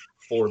make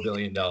 $4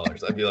 billion.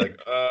 I'd be like,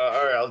 all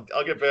right,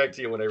 I'll get back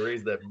to you when I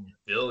raise that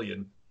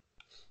billion.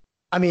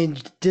 I mean,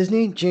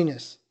 Disney,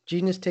 genius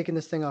taking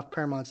this thing off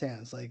Paramount's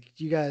hands. Like,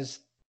 you guys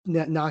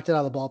knocked it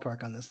out of the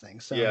ballpark on this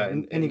thing. So, Yeah,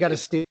 and you got to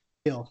steal.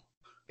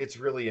 it's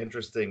really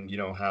interesting,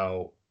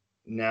 how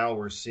now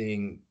we're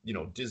seeing,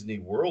 Disney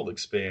World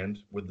expand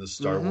with the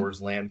Star Mm-hmm.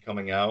 Wars Land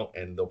coming out,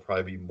 and there'll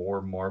probably be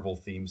more Marvel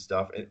themed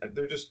stuff. And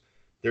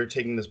they're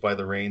taking this by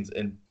the reins.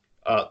 And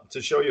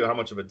to show you how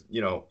much of it,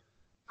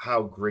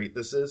 how great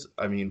this is.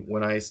 I mean,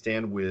 when I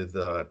stand with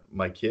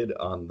my kid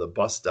on the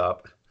bus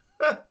stop,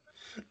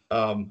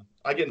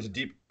 I get into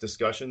deep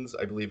discussions.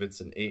 I believe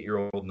it's an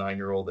 8-year-old,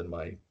 9-year-old, and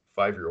my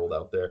 5-year-old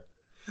out there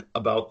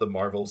about the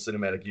Marvel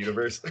Cinematic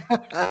Universe.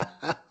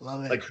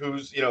 Love Like it.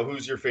 who's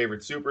your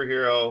favorite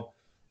superhero?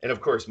 And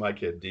of course, my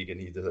kid Deacon,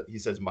 he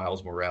says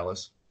Miles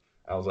Morales.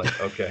 I was like,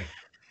 okay,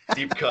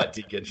 deep cut,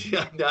 Deacon.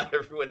 Not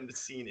everyone has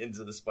seen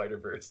Into the Spider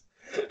Verse,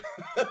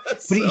 But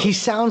he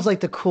so sounds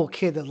like the cool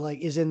kid that like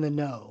is in the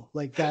know.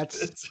 Like that's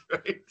that's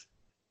right.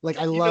 like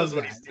I He love knows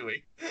what that. he's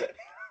doing.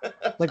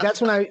 Like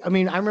that's when I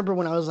mean I remember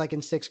when I was like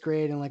in sixth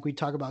grade and like we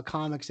talk about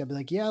comics, I'd be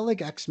like, yeah, I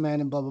like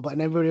X-Men and blah blah blah.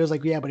 And everybody was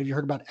like, yeah, but have you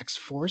heard about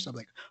X-Force? I'm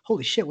like,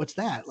 holy shit, what's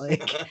that?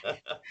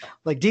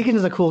 Like Deacon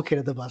is a cool kid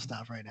at the bus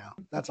stop right now.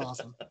 That's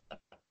awesome. It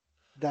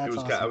That's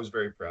was. I awesome. was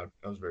very proud.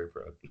 I was very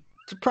proud.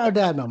 It's a proud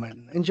dad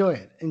moment. Enjoy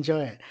it.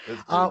 Enjoy it.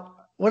 That's great.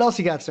 What else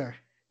you got, sir?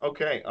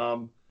 Okay.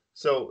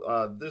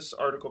 So this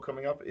article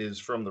coming up is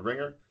from The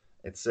Ringer.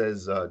 It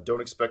says, "Don't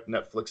expect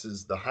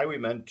Netflix's The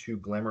Highwaymen to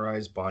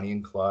glamorize Bonnie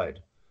and Clyde."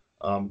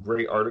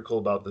 Great article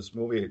about this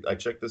movie. I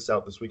checked this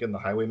out this weekend, The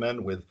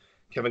Highwaymen, with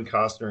Kevin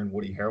Costner and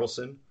Woody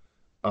Harrelson.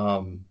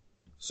 Um,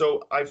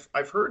 so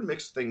I've heard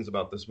mixed things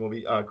about this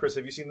movie. Chris,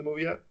 have you seen the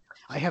movie yet?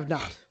 I have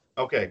not.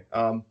 Okay.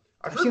 I've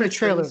I've heard seen the mixed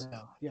trailer things.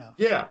 though. Yeah.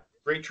 Yeah,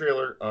 great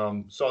trailer.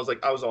 So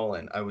I was all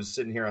in. I was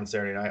sitting here on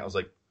Saturday night. I was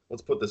like,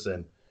 let's put this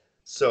in.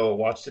 So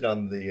watched it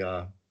on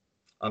the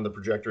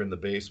projector in the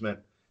basement,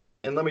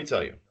 and let me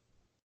tell you,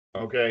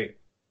 okay,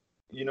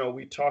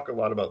 we talk a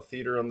lot about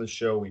theater on the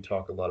show. We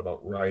talk a lot about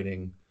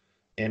writing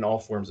and all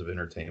forms of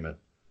entertainment.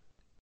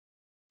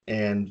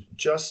 And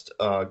just,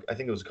 I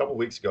think it was a couple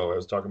weeks ago, I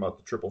was talking about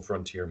the Triple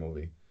Frontier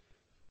movie.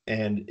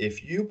 And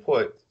if you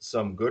put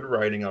some good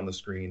writing on the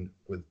screen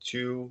with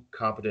two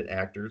competent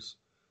actors,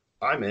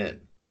 I'm in.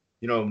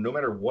 No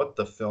matter what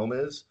the film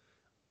is,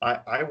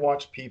 I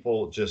watch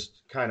people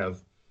just kind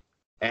of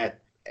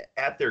at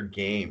at their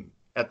game,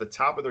 at the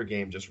top of their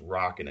game, just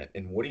rocking it.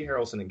 And Woody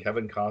Harrelson and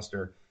Kevin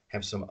Costner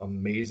have some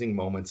amazing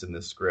moments in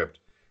this script.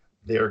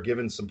 They are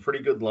given some pretty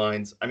good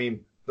lines. I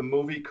mean, the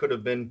movie could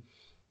have been.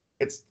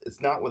 It's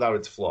not without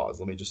its flaws.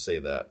 Let me just say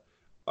that.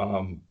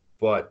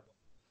 But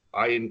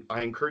I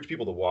encourage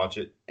people to watch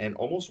it and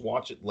almost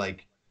watch it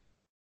like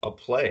a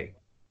play.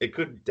 It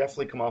could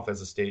definitely come off as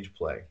a stage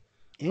play.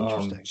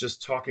 Interesting.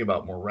 Just talking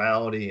about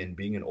morality and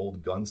being an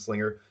old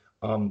gunslinger.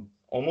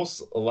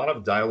 Almost a lot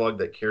of dialogue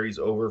that carries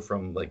over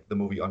from like the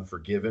movie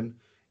Unforgiven.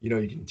 You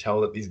can tell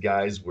that these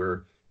guys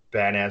were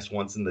badass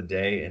once in the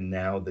day, and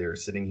now they're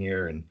sitting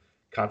here and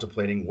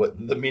contemplating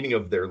what the meaning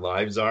of their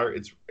lives are.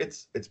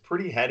 It's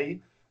pretty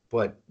heady,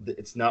 but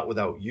it's not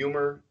without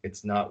humor.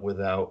 It's not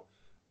without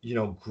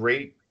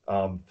great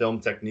film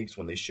techniques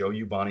when they show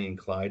you Bonnie and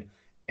Clyde.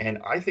 And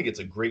I think it's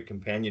a great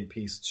companion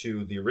piece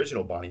to the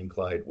original Bonnie and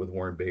Clyde with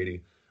Warren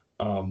Beatty.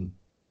 And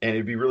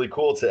it'd be really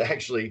cool to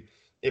actually,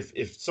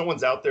 if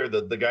someone's out there,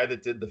 the guy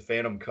that did the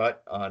Phantom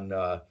cut on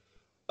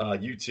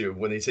YouTube,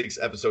 when he takes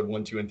episode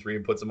 1, 2, and 3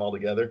 and puts them all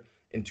together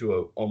into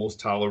a almost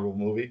tolerable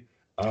movie.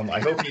 I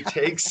hope he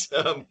takes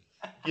the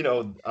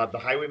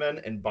Highwaymen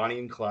and Bonnie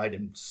and Clyde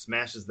and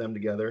smashes them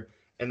together,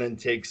 and then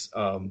takes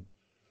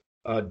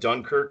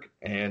Dunkirk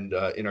and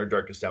In Our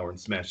Darkest Hour and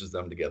smashes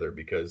them together,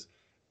 because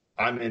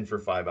I'm in for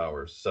 5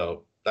 hours.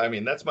 So I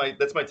mean, that's my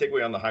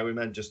takeaway on The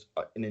Highwaymen. Just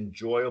an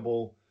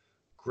enjoyable,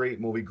 great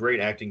movie, great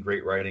acting,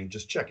 great writing.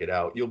 Just check it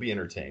out. You'll be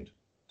entertained.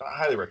 I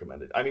highly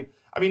recommend it. I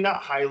mean, not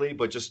highly,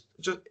 but just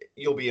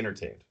you'll be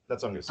entertained.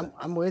 That's what I'm gonna say.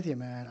 I'm with you,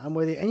 man. I'm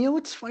with you. And you know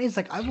what's funny is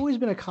like I've always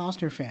been a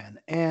Costner fan,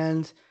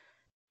 and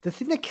the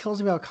thing that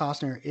kills me about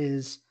Costner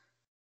is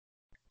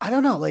I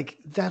don't know, like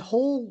that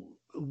whole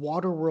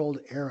Waterworld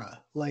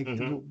era, like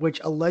Hmm. which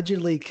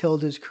allegedly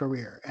killed his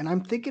career. And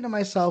I'm thinking to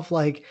myself,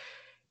 like,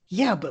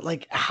 yeah, but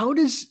like, how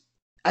does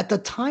at the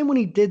time when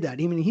he did that?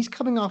 I mean, he's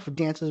coming off of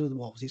Dances with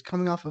Wolves. He's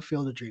coming off of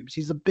Field of Dreams.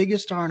 He's the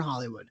biggest star in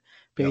Hollywood,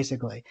 Yep.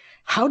 basically.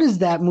 How does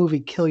that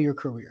movie kill your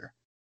career?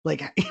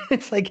 Like,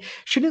 it's like,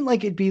 shouldn't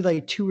like it be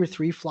like two or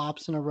three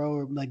flops in a row,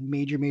 or like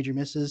major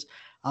misses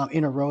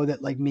in a row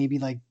that like maybe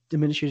like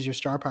diminishes your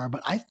star power?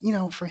 But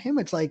for him,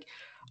 it's like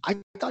I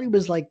thought he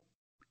was like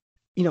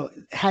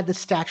had the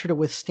stature to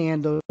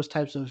withstand those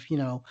types of,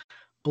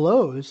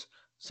 blows,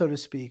 so to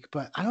speak.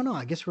 But I don't know.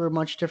 I guess we're a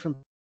much different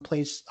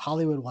place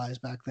Hollywood wise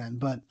back then.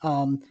 But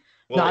no,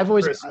 Well, Chris, I've are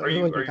always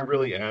you been are you comfortable.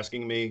 really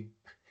asking me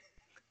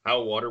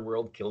how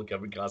Waterworld killed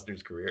Kevin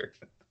Costner's career?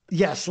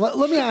 Yes. Let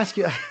me ask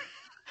you.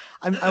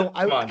 Come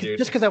on, Just dude.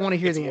 because I want to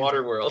hear It's the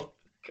answer. Waterworld.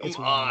 Come It's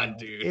on, Waterworld.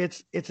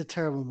 dude. It's a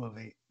terrible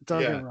movie.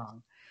 Don't get me Yeah.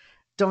 wrong.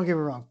 Don't get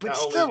me wrong. But Not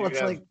only do still, you it's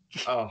have,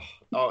 like,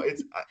 oh,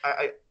 it's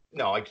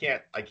no, I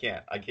can't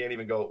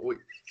even go.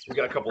 We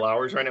got a couple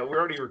hours right now. We're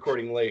already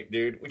recording late,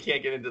 dude. We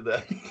can't get into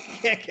the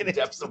can't get it.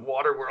 depths of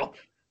Waterworld.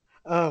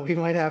 Oh, we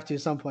might have to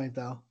at some point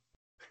though.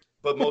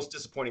 But most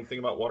disappointing thing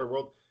about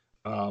Waterworld,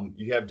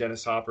 you have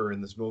Dennis Hopper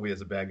in this movie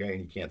as a bad guy,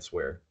 and he can't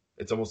swear.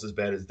 It's almost as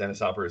bad as Dennis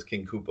Hopper as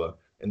King Koopa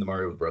in the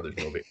Mario Brothers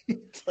movie.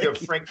 It's You like have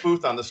Frank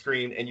Booth on the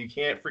screen, and you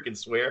can't freaking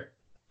swear.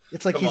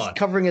 It's like Come he's on.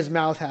 covering his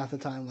mouth half the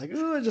time, like,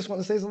 "Ooh, I just want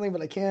to say something,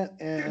 but I can't."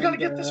 You're gonna And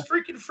get this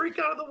freaking freak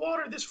out of the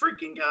water. This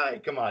freaking guy.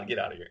 Come on, get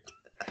out of here.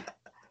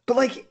 but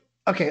like,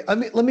 okay,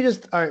 let me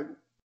just all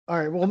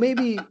right. Well,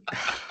 maybe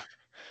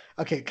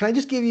okay. Can I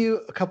just give you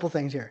a couple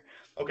things here?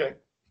 Okay.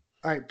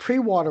 All right, pre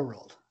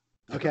Waterworld.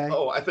 Okay,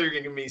 Oh, I thought you were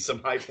gonna give me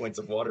some high points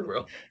of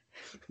Waterworld.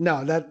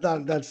 no,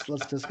 that's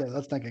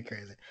let's not get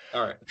crazy.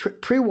 All right.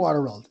 Pre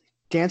Waterworld,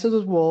 Dances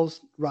with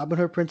Wolves, Robin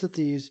Hood, Prince of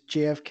Thieves,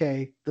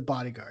 JFK, The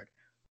Bodyguard,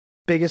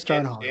 biggest star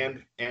in And Hollywood,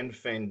 and and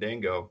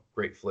Fandango,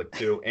 great flick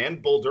too. And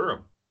Bull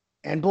Durham.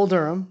 and Bull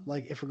Durham.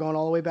 Like if we're going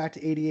all the way back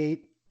to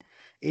 '88.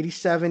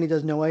 87 he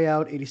does No Way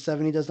Out,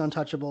 87 he does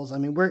Untouchables. I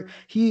mean,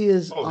 he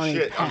is Oh on a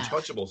shit, path.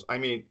 Untouchables. I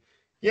mean,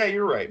 yeah,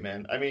 you're right,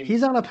 man. I mean,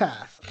 He's on a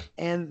path.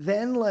 And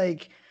then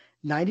like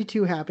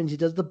 92 happens, he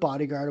does The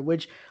Bodyguard,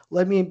 which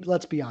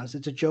let's be honest,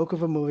 it's a joke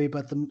of a movie,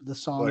 but the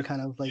song but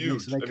kind of like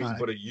makes it huge. I mean, iconic.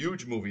 but a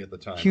huge movie at the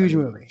time. I Huge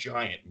mean, movie.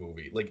 giant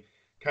movie. Like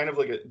kind of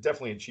like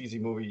definitely a cheesy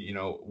movie,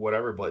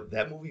 whatever, but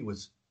that movie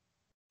was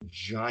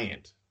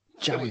giant.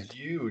 It was Giant.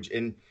 huge.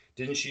 And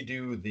didn't she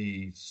do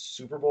the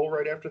Super Bowl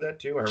right after that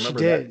too? I She remember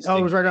that did. Oh,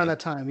 it was right around distinctly. that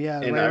time.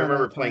 Yeah, And right I around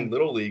remember that playing time.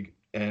 Little League,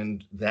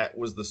 and that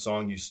was the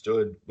song you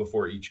stood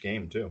before each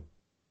game too.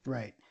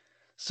 Right.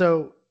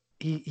 So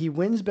he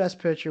wins Best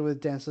Picture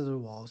with Dances with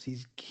Wolves.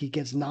 He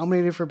gets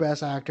nominated for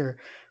Best Actor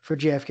for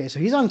JFK. So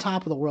he's on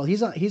top of the world.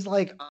 He's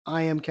like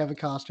I am Kevin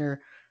Costner,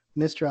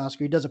 Mr.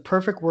 Oscar. He does a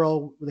Perfect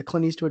World with a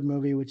Clint Eastwood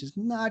movie, which is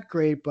not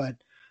great, but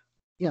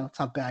it's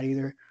not bad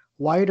either.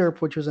 Wyatt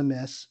Earp, which was a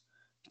miss.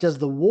 He does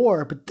The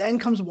War, but then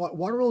comes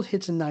Waterworld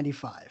hits in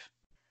 '95,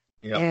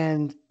 Yep.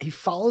 and he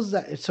follows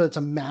that. So it's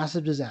a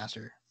massive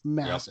disaster, Yep.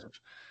 massive,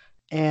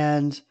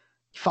 and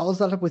he follows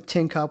that up with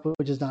Tin Cup,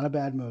 which is not a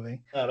bad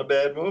movie. Not a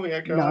bad movie. I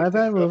kind of Not a like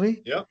Tin bad Cup.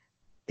 movie. Yep.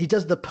 He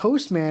does The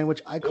Postman,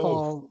 which I Oh,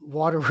 call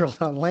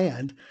Waterworld on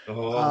land.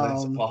 oh,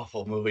 that's an Um,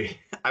 awful movie.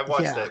 I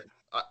watched yeah. that.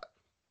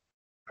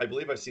 I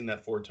believe I've seen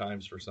that 4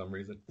 times for some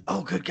reason.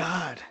 Oh, good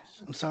God.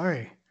 I'm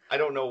sorry. I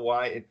don't know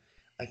why.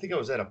 I think I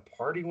was at a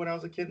party when I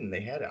was a kid, and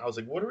they had it. I was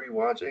like, "What are we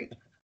watching?"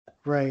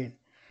 Right.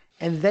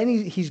 And then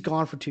he's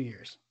gone for 2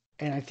 years.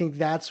 And I think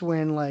that's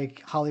when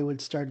like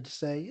Hollywood started to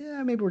say,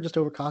 yeah, maybe we're just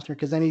over Costner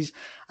because then he's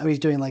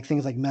doing like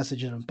things like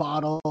Message in a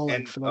Bottle, like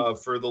And for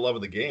the love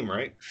of the game,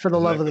 right? for the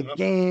Isn't love that of the coming up?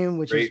 game,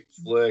 which is Great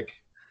flick.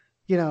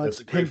 That's it's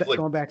a him great flick.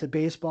 going back to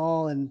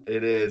baseball and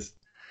It is.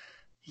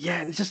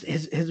 yeah, it's just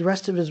his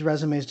rest of his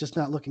resume is just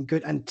not looking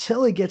good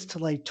until he gets to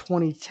like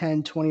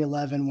 2010,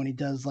 2011 when he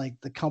does like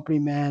The Company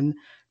Men,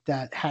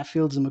 that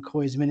Hatfields and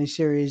McCoy's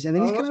miniseries, and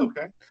then Oh, that's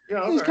okay. Yeah,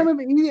 that's he's all right.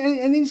 coming,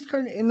 and he's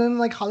starting, and then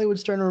like Hollywood's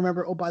starting to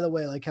remember. Oh, by the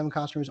way, like Kevin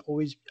Costner is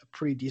always a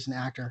pretty decent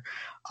actor.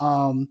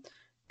 Um,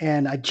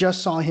 and I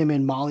just saw him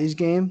in Molly's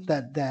Game, Yeah,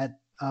 that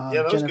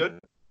was good.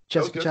 That was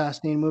Jessica good.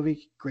 Chastain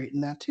movie, great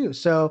in that too.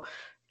 So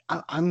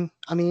I mean,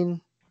 I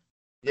don't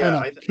Yeah, know.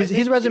 I His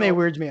think resume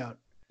weirds me out.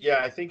 yeah,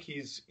 I think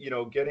he's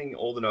getting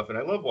old enough, and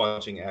I love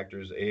watching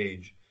actors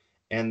age,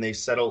 and they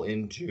settle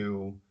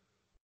into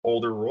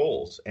older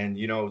roles. And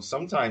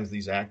sometimes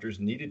these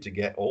actors needed to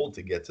get old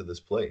to get to this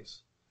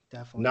place.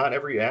 Definitely, Not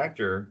every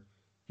actor,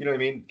 you know what I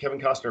mean? Kevin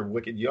Costner,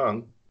 wicked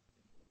young,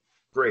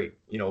 great,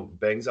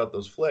 bangs out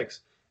those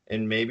flicks.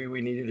 And maybe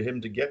we needed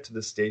him to get to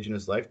this stage in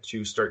his life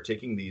to start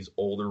taking these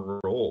older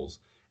roles.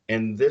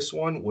 And this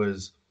one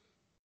was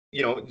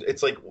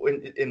it's like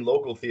in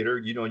local theater,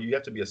 you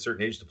have to be a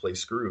certain age to play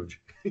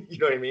Scrooge. You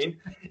know what I mean?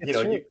 It's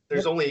true.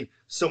 There's only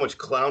so much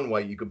clown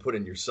white you can put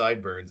in your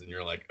sideburns, and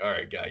you're like, all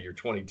right, guy, you're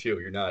 22,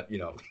 you're not,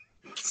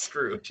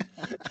 Scrooge.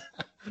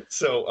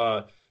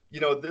 So,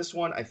 this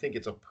one, I think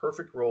it's a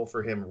perfect role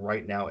for him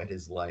right now at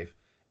his life.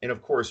 And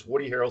of course,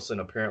 Woody Harrelson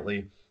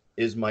apparently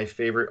is my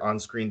favorite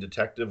on-screen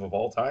detective of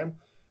all time,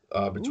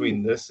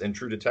 between Ooh, this and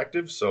True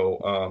Detective.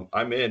 So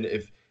I'm in.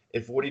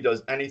 If Woody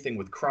does anything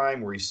with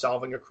crime where he's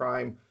solving a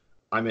crime,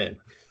 I'm in.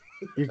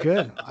 you're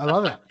good. I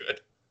love it.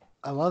 Good.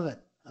 I love it.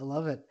 I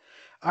love it.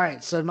 All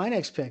right, so my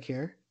next pick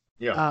here.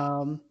 Yeah,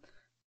 Um,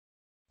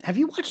 have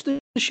you watched the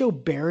show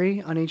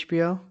Barry on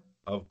HBO?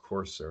 of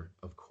course, sir.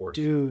 Of course.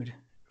 Dude,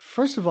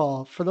 first of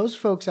all, for those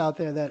folks out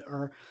there that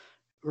are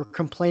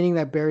complaining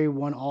that Barry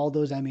won all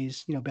those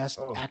Emmys, best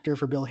Oh, actor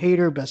for Bill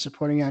Hader, best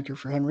supporting actor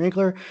for Henry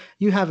Winkler,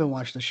 you haven't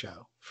watched the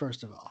show.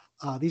 First of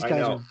all, these I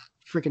guys are know.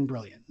 freaking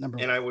brilliant. Number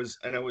And one. I was,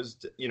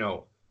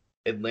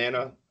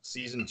 Atlanta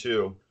season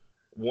 2,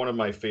 one of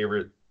my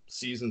favorite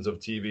seasons of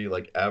TV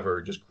like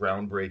ever, just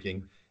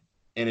groundbreaking.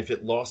 And if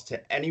it lost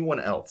to anyone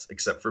else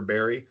except for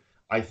Barry,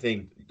 I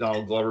think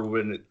Donald Glover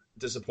would have been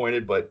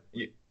disappointed. But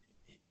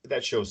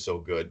that show's so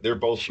good. They're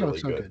both Show really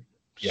so good. good.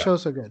 Yeah. Show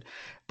so good.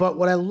 But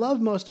what I love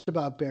most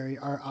about Barry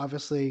are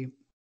obviously,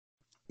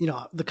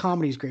 the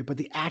comedy is great, but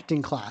the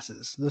acting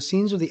classes, the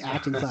scenes with the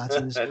acting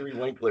classes, Henry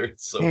Winkler,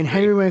 it's so and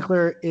Henry great.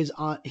 Winkler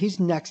he's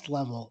next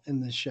level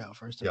in this show,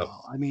 first of Yep.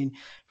 all. I mean,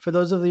 for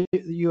those of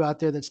you out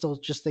there that still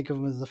just think of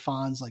him as the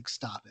Fonz, like,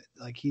 stop it.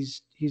 Like,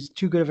 he's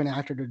too good of an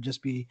actor to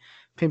just be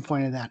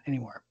pinpointed that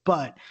anymore.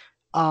 But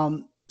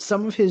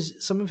some of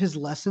his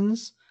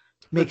lessons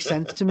make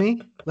sense to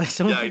me. Like,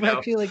 some Yeah, of I them are know.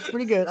 actually, like,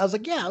 pretty good. I was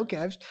like, yeah,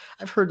 okay,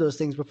 I've heard those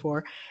things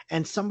before.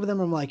 And some of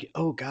them I'm like,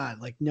 oh God,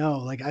 like, no,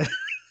 like,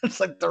 it's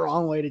like the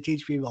wrong way to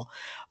teach people.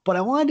 But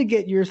I wanted to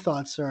get your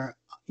thoughts, sir.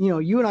 You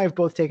and I have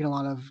both taken a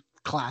lot of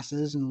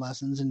classes and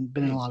lessons and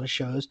been in a Hmm. lot of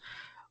shows.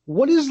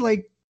 What is,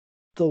 like,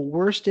 the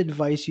worst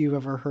advice you've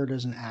ever heard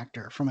as an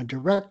actor from a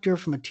director,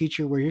 from a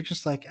teacher, where you're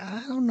just like,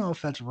 I don't know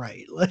if that's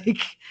right, like,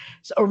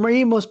 or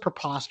maybe most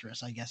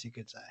preposterous, I guess you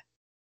could say.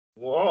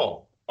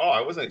 Whoa. Oh,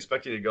 I wasn't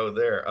expecting to go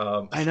there.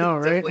 I know,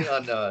 right?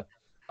 Definitely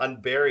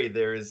on Barry,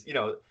 there's,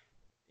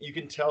 you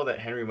can tell that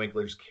Henry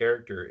Winkler's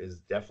character is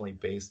definitely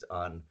based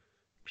on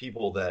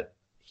people that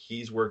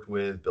he's worked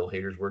with, Bill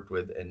Hader's worked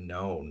with, and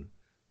known.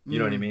 You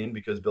know what I Mm, mean?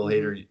 Because Bill hmm.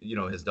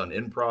 Hader, has done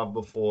improv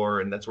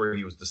before, and that's where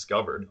he was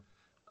discovered.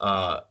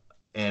 Uh,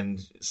 and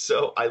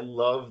so I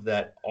love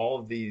that all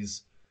of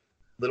these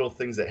little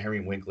things that Henry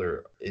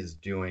Winkler is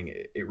doing.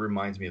 It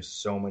reminds me of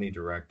so many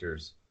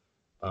directors.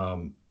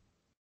 Um,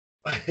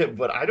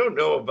 but I don't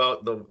know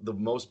about the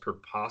most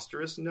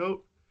preposterous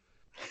note.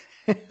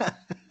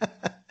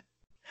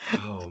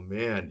 Oh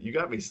man, you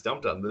got me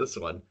stumped on this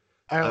one.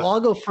 All right, I, well, I'll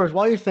go first.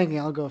 While you're thinking,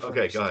 I'll go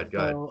okay, go first. ahead, go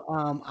ahead.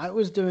 So, I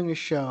was doing a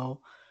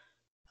show.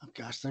 Oh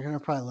gosh, they're gonna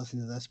probably listen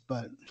to this,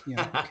 but who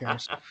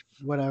cares?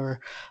 Whatever.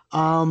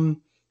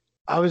 Um,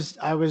 I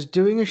was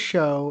doing a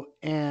show,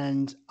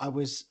 and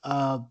it's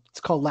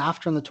called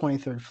Laughter on the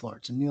 23rd Floor.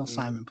 It's a Neil Hmm.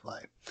 Simon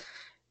play,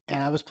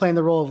 and I was playing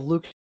the role of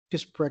Lucas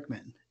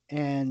Brickman.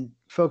 And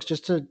folks,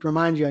 just to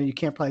remind you, and you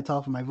can't probably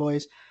tell from my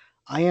voice,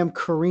 I am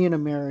Korean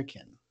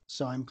American.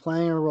 So I'm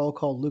playing a role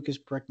called Lucas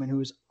Brickman, who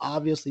is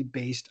obviously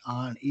based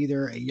on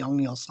either a young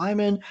Neil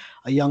Simon,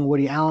 a young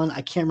Woody Allen.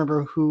 I can't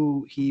remember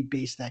who he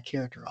based that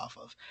character off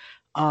of.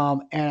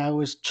 And I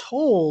was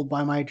told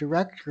by my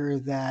director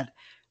that,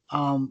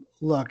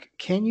 look,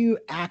 can you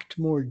act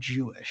more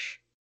Jewish?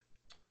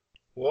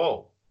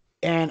 Whoa,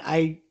 And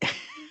I,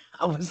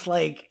 I was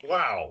like,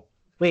 wow.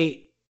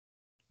 wait,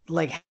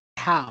 like,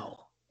 how?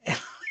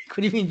 Like,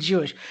 what do you mean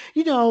Jewish?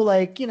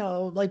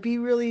 Like, be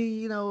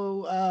really,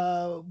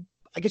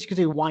 I guess you could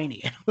say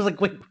whiny. I was like,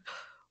 wait,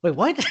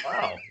 what?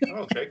 Wow.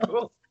 Okay,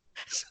 cool.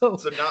 So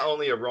So not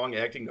only a wrong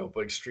acting note,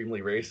 but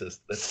extremely racist.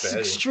 That's it's bad.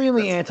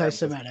 extremely That's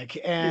fabulous. anti-Semitic,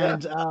 Yeah.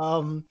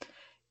 and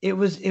it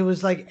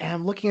was like, and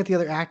I'm looking at the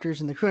other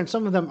actors in the crew, and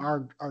some of them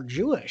are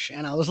Jewish,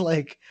 and I was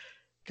like,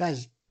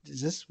 guys,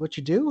 is this what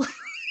you do?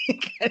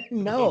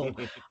 No.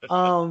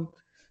 Um,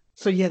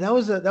 so yeah, that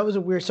was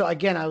a weird. So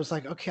again, I was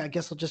like, okay, I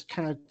guess I'll just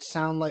kind of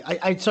sound like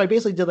so I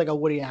basically did like a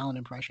Woody Allen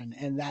impression,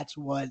 and And that's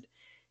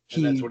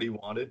he what he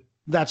wanted.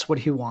 that's what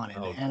he wanted,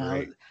 Oh, and I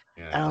great.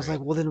 Yeah, and I was like,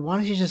 great. well, then why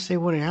don't you just say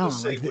Woody Just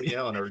Allen? say Like, Woody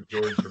Allen or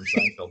George from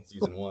Seinfeld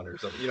season 1 or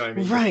something. You know what I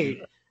mean? Just do right.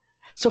 that.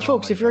 So, Oh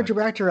folks, my if you're a God.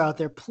 director out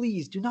there,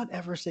 please do not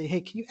ever say,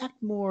 "Hey, can you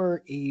act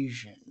more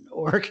Asian?"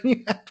 or "Can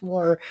you act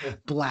more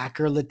Black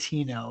or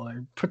Latino?"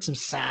 or put some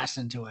sass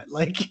into it.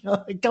 Like,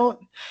 like, don't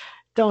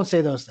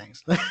say those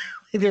things.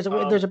 There's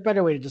Um, a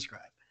better way to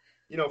describe.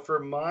 for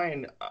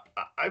mine,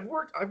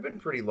 I've been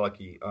pretty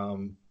lucky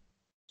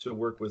to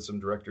work with some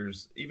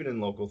directors, even in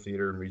local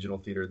theater and regional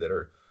theater, that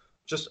are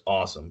just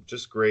awesome,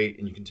 just great,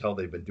 and you can tell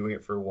they've been doing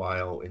it for a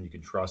while, and you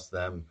can trust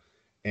them.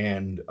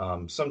 And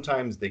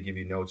sometimes they give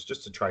you notes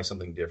just to try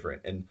something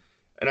different, and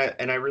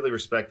I really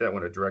respect that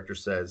when a director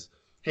says,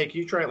 hey, can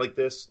you try it like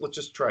this? Let's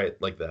just try it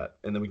like that.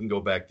 And then we can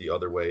go back the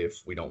other way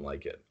if we don't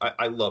like it.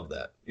 I love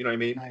that. You know what I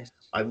mean? Nice,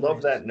 I love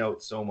nice. that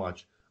note so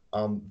much.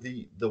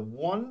 The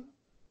one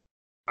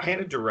I had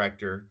a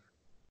director,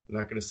 I'm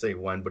not going to say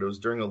when, but it was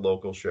during a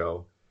local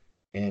show,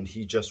 and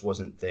he just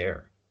wasn't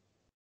there.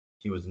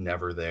 He was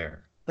never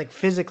there, Like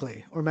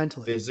physically or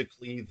mentally?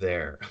 physically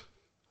there.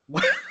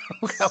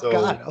 Oh So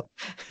God.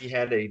 he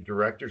had a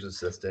director's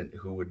assistant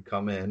who would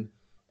come in,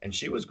 and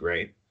she was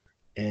great,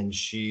 and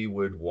she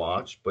would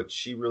watch, but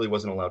she really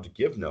wasn't allowed to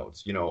give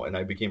notes, you know. And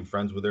I became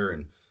friends with her,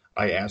 and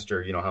I asked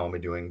her, you know, how am I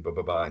doing, blah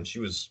blah blah, and she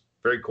was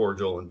very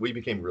cordial, and we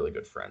became really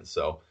good friends.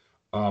 So,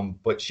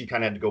 but she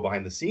kind of had to go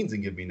behind the scenes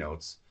and give me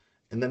notes.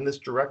 And then this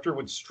director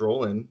would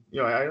stroll in.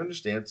 You know, I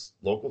understand it's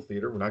local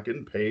theater; we're not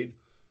getting paid.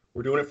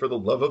 We're doing it for the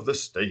love of the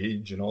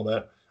stage and all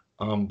that.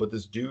 But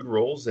this dude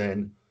rolls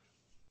in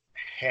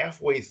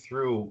halfway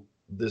through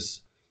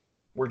this.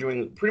 We're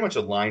doing pretty much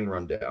a line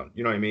rundown.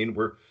 You know what I mean?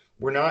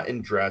 We're not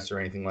in dress or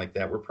anything like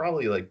that. We're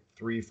probably like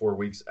 3, 4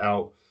 weeks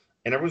out,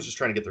 and everyone's just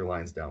trying to get their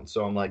lines down.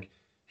 So I'm like,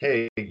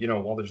 hey, you know,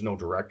 while there's no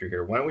director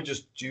here, why don't we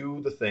just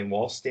do the thing?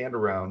 We'll all stand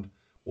around.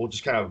 We'll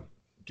just kind of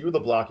do the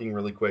blocking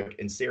really quick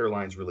and say our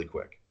lines really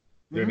quick.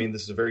 You know what I Hmm. mean?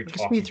 This is a very Like a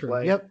talky speed through.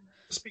 play, Yep.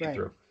 speed Right.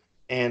 through.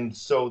 And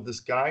so this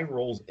guy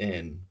rolls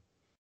in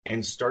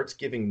and starts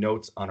giving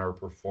notes on our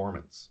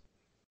performance.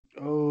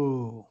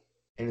 Oh.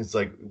 And it's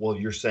like, well,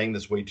 you're saying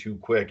this way too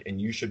quick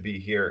and you should be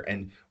here.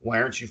 And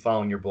why aren't you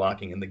following your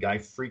blocking? And the guy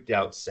freaked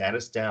out, sat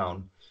us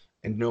down.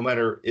 And no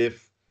matter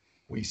if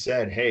we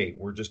said, hey,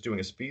 we're just doing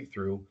a speed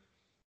through,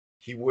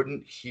 he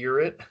wouldn't hear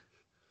it.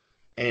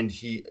 And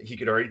he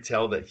could already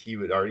tell that he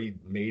had already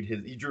made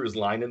he drew his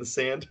line in the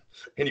sand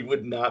and he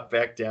would not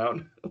back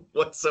down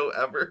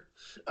whatsoever.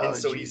 And Oh,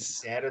 so he jeez.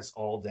 sat us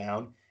all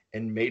down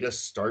and made us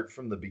start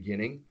from the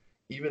beginning,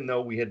 even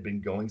though we had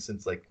been going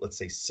since, like, let's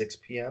say 6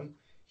 p.m.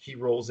 He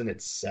rolls in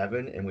at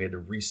 7 and we had to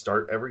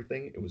restart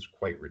everything. It was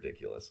quite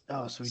ridiculous.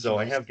 Oh, sweet So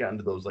I Jesus. have gotten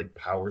to those like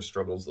power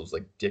struggles, those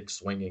like dick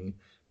swinging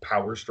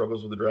power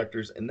struggles with the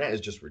directors, and that is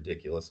just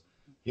ridiculous.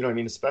 You know what I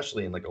mean?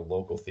 Especially in like a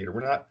local theater.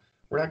 We're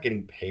not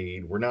getting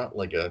paid. We're not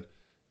like a,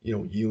 you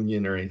know,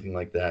 union or anything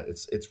like that.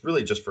 It's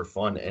really just for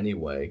fun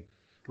anyway.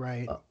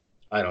 Right. Uh,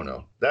 I don't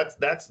know.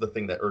 That's the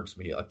thing that irks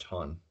me a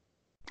ton.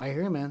 I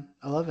hear you, man.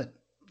 I love it.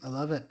 I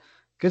love it.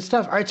 Good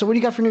stuff. All right. So what do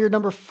you got for your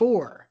number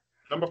four?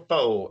 Number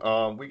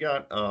four, we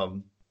got I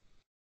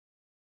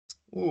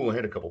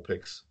had a couple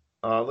picks.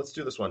 Let's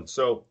do this one.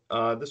 So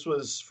this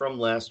was from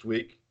last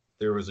week.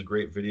 There was a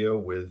great video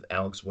with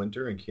Alex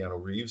Winter and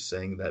Keanu Reeves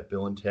saying that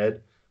Bill and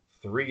Ted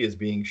 3 is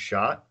being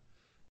shot,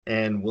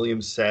 and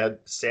William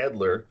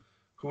Sadler,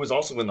 who was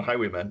also in The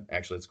Highwaymen,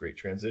 actually, it's a great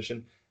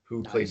transition,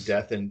 who played Nice.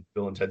 Death in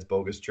Bill and Ted's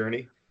Bogus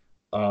Journey.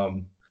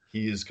 Um,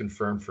 he is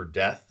confirmed for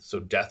Death, so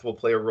Death will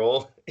play a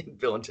role in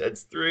Bill and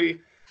Ted's 3.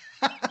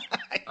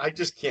 I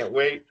just can't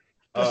wait.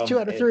 That's two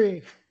out of And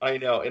three. I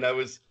know,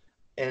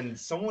 and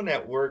someone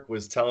at work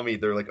was telling me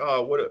they're like,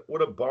 "Oh,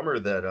 what a bummer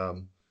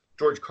that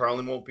George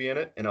Carlin won't be in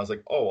it." And I was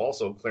like, "Oh,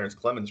 also Clarence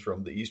Clemens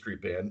from the E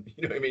Street Band.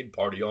 You know what I mean?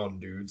 Party on,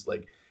 dudes!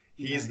 Like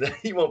Nice.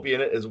 he won't be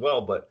in it as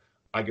well." But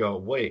I go,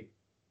 "Wait,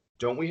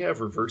 don't we have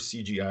reverse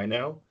CGI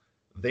now?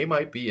 They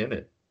might be in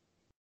it."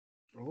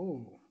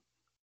 Oh.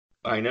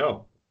 I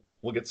know.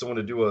 We'll get someone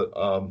to do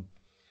a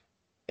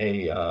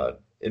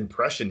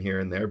impression here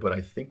and there, but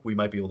I think we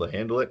might be able to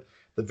handle it.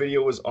 The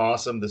video was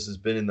awesome. This has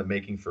been in the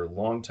making for a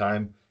long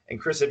time. And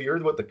Chris, have you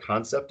heard what the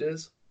concept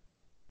is?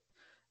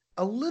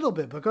 A little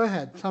bit, but go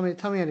ahead. Tell me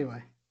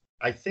anyway.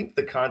 I think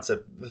the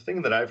concept, the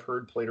thing that I've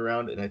heard played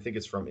around, and I think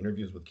it's from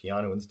interviews with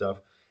Keanu and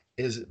stuff,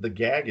 is the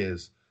gag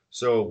is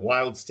so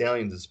Wild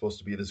Stallions is supposed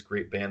to be this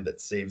great band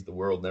that saves the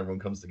world and everyone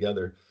comes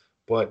together.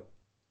 But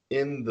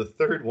in the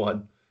third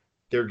one,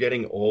 they're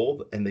getting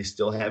old and they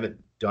still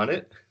haven't done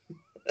it.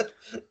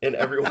 And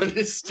everyone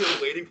is still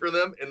waiting for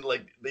them and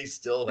like they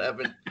still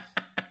haven't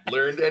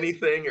learned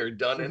anything or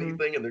done Hmm.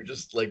 anything and they're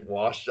just like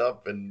washed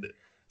up, and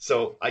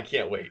so I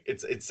can't wait.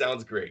 It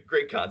sounds great.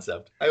 Great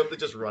concept. I hope they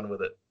just run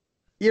with it.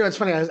 You know, it's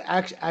funny.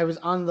 I was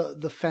on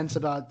the fence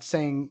about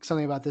saying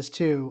something about this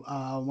too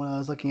when I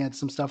was looking at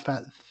some stuff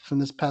from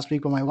this past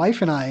week. When my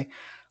wife and I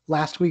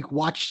last week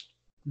watched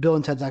Bill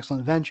and Ted's Excellent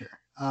Adventure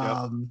Yep.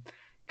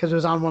 because it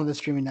was on one of the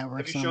streaming Have you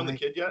networks, and I'm shown the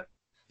like, kid yet? not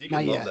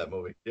Deacon loved yet. that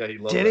movie. Yeah, he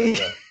loved Did that. he?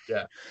 Yeah,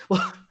 yeah.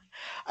 Well,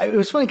 it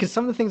was funny because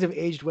some of the things have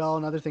aged well,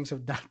 and other things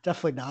have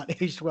definitely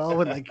not aged well.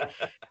 When like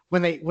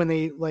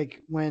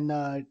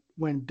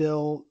when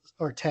Bill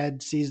or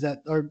Ted sees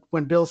that, or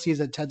when Bill sees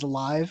that Ted's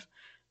alive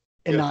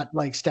and Yeah. not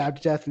like stabbed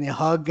to death, and they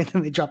hug and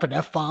then they drop an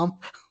F bomb,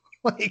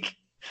 like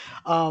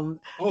Oh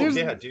there's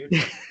yeah, dude.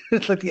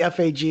 it's like the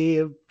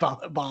FAG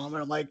bomb,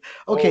 and I'm like,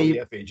 okay,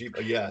 Oh, the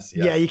FAG. Yes,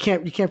 yeah, yes. you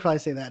can't probably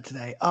say that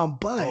today. But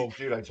Oh,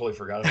 dude, I totally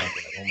forgot about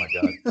that. Oh my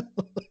God.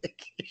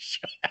 like,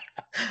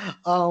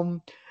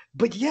 um,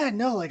 but yeah,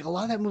 no, like a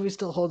lot of that movie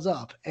still holds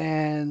up,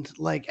 and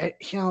like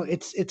you know,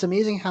 it's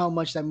amazing how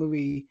much that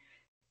movie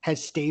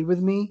has stayed with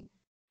me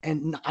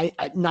and I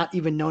not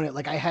even known it.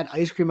 Like I had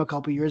ice cream a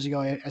couple years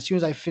ago. As soon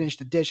as I finished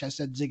the dish, I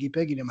said Ziggy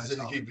Piggy to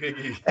myself, Ziggy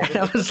Piggy. and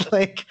I was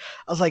like,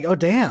 oh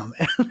damn,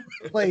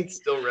 It like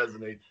still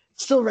resonates.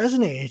 still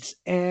resonates.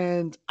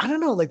 And I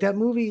don't know, like that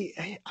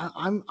movie,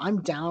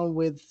 I'm down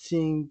with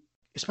seeing,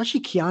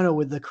 especially Keanu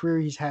with the career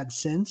he's had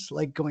since,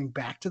 like going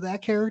back to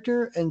that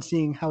character and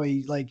seeing how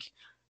he like,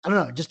 I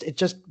don't know, just it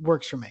just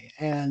works for me.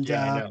 And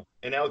Yeah, I know.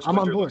 And Alex I'm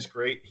on Winter looks board.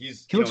 great.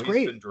 He's, He looks he's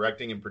great, been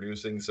directing and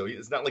producing, so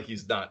it's not like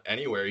he's not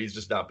anywhere. He's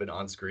just not been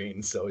on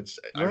screen. So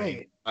I mean,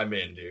 right? I'm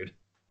in, dude.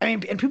 I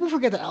mean, and people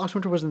forget that Alex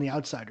Winter was in The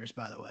Outsiders,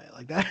 by the way.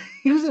 Like that,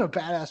 he was in a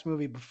badass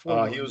movie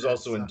before He doing was that.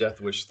 also So in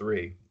Death Wish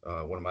 3,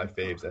 one of my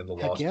faves, and The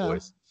heck Lost yeah,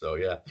 Boys. So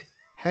yeah.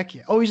 heck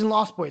yeah. Oh, he's in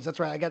Lost Boys. That's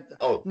right. I got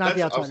Oh, not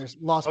The Outsiders,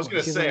 I Lost was gonna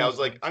Boys. He's in say, I was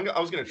Lost like, Boys. I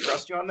was gonna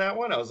trust you on that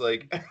one. I was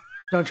like,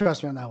 Don't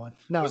trust me on that one.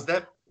 No,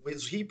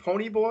 was he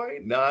Pony Boy,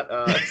 not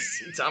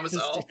Thomas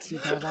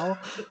Howell?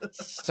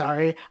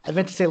 Sorry, I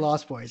meant to say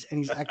Lost Boys, and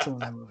he's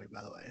excellent in that movie,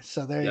 by the way.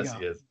 So there you Yes, go.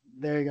 he is.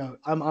 There you go.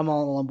 I'm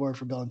all on board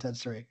for Bill and Ted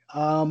 3.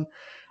 All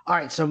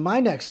right. So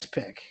my next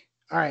pick.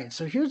 All right.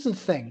 So here's the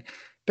thing,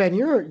 Ben.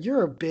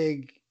 You're a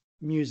big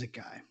music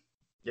guy,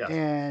 Yes.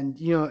 and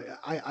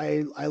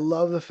I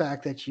love the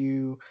fact that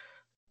you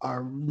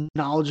are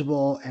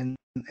knowledgeable and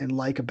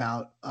like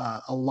about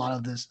a lot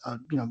of this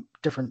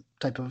different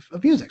type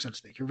of music, so to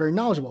speak. You're very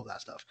knowledgeable of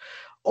that stuff.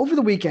 Over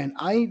the weekend,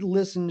 I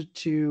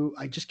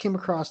just came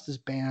across this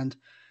band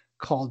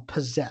called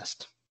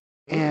Possessed,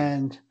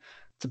 and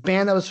it's a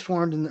band that was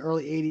formed in the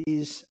early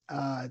 80s.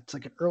 It's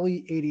like an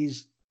early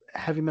 80s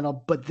heavy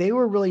metal, but they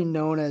were really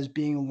known as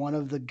being one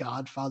of the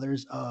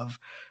godfathers of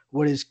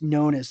what is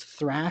known as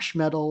thrash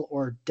metal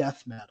or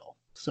death metal,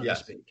 so to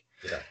speak.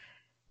 Yeah.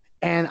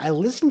 And I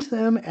listened to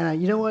them,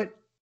 and you know what?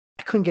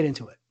 I couldn't get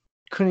into it.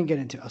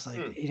 I was like,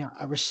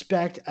 I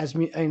respect as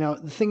me. The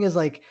thing is,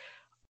 like,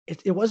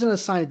 it wasn't a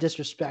sign of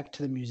disrespect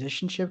to the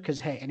musicianship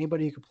because hey,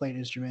 anybody who can play an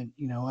instrument,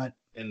 you know what?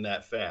 In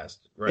that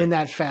fast, right? In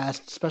that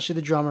fast, especially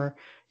the drummer,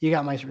 you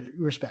got my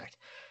respect.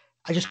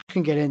 I just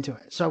couldn't get into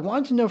it. So I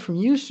wanted to know from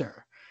you,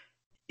 sir,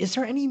 is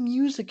there any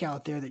music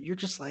out there that you're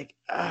just like,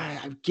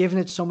 I've given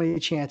it so many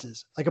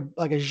chances,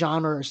 like a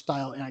genre or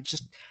style, and I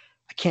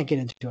can't get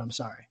into it. I'm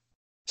sorry.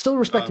 Still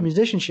respect the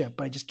musicianship,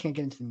 but I just can't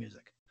get into the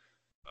music.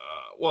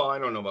 Well, I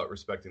don't know about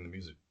respecting the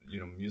music,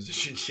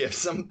 musicianship.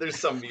 There's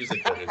some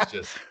music that is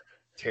just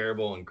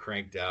terrible and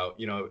cranked out.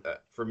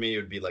 For me, it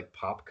would be like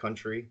pop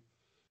country.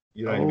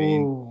 You know what I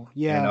mean? Oh,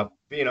 yeah. And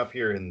being up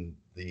here in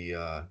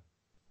the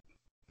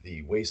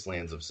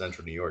wastelands of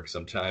Central New York,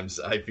 sometimes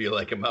I feel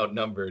like I'm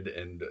outnumbered,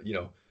 and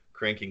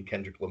cranking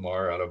Kendrick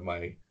Lamar out of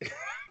my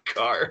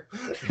car.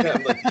 And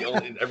I'm like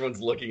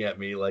everyone's looking at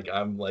me like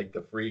I'm like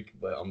the freak,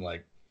 but I'm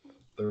like,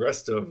 the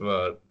rest of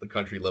the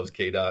country loves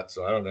K-Dot,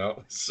 so I don't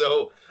know.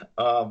 So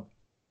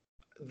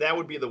that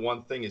would be the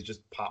one thing, is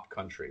just pop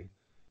country.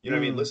 You know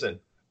what I mean? Listen,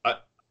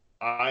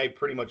 I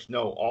pretty much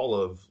know all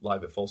of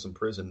Live at Folsom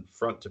Prison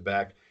front to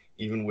back,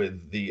 even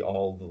with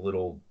all the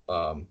little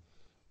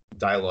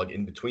dialogue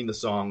in between the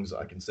songs.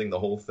 I can sing the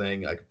whole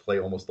thing. I could play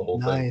almost the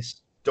whole thing.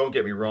 Don't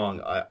get me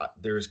wrong.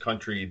 There's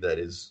country that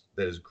is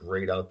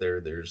great out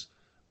there. There's,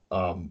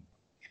 the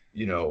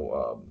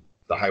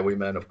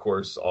Highwaymen, of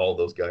course. All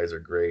those guys are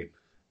great.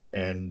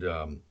 And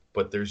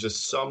but there's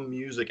just some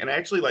music, and I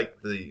actually like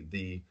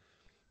the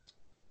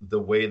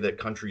way that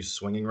country's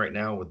swinging right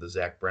now with the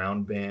Zac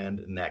Brown band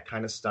and that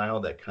kind of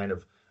style, that kind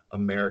of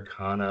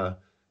Americana,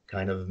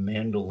 kind of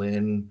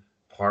mandolin,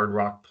 hard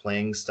rock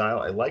playing style.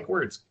 I like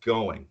where it's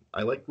going.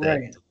 I like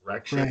that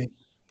direction. Right.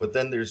 But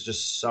then there's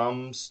just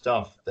some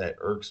stuff that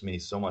irks me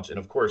so much. And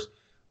of course,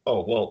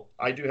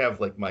 I do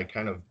have like my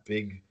kind of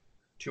big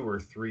 2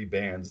 or 3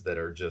 bands that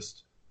are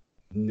just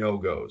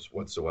no-goes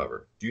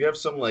whatsoever. Do you have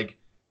some like?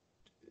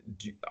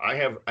 I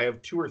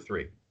have 2 or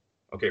 3.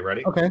 Okay,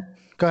 ready? Okay,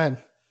 go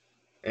ahead.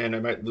 And I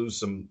might lose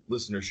some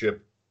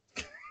listenership,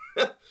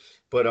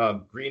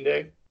 but Green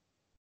Day.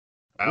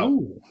 Out.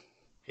 Ooh,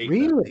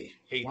 really?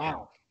 Hate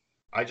them.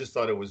 I just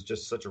thought it was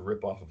just such a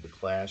ripoff of the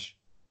Clash.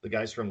 The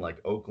guy's from like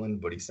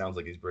Oakland, but he sounds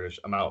like he's British.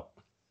 I'm out.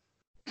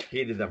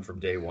 Hated them from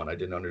day one. I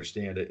didn't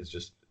understand it. It's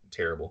just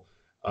terrible.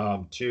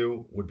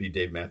 2 would be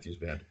Dave Matthews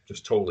Band.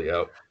 Just totally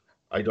out.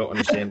 I don't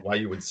understand why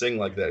you would sing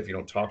like that if you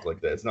don't talk like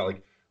that. It's not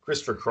like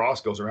Christopher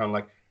Cross goes around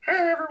like,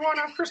 "Hey everyone,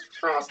 I'm Christopher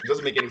Cross." It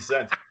doesn't make any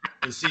sense.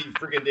 You see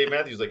freaking Dave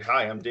Matthews like,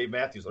 "Hi, I'm Dave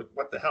Matthews." Like,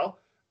 what the hell?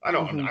 I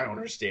don't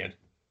understand.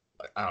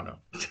 I don't know.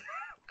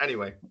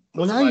 Anyway,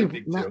 well,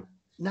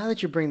 now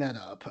that you bring that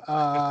up,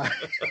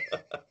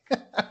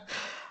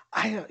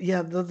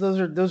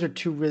 those are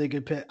 2 really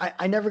good picks.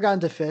 I never got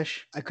into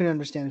Fish. I couldn't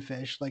understand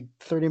Fish. Like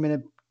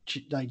 30-minute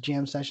like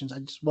jam sessions, I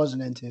just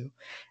wasn't into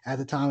at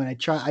the time. And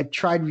I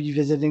tried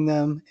revisiting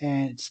them,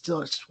 and it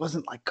just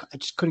wasn't like, I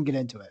just couldn't get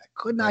into it. I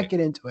could not get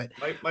into it.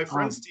 My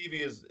friend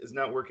Stevie is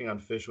not working on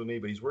Fish with me,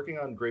 but he's working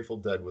on Grateful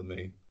Dead with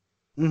me.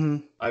 Mm-hmm.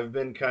 I've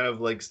been kind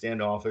of like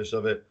standoffish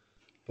of it,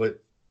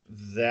 but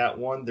that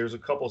one, there's a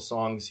couple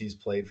songs he's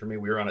played for me.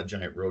 We were on a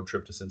giant road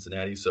trip to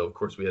Cincinnati, so of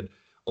course we had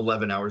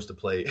 11 hours to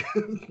play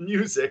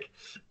music.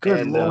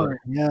 Good And Lord.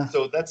 Yeah.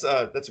 so that's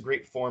a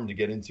great form to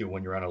get into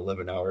when you're on an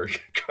 11-hour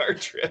car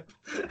trip.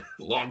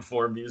 Long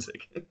form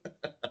music.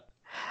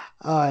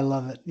 Oh, I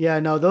love it. Yeah,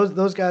 no,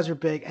 those guys are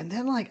big. And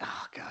then like,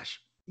 oh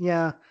gosh.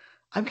 Yeah.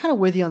 I'm kind of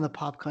with you on the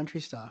pop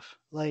country stuff.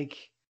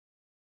 Like,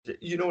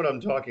 You know what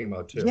I'm talking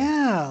about too.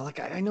 yeah, like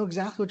I know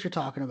exactly what you're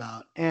talking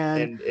about.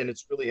 And And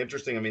it's really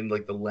interesting. I mean,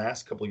 like the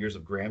last couple of years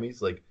of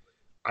Grammys, like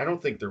I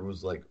don't think there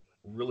was like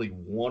really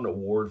one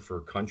award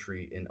for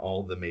country in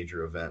all the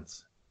major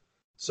events.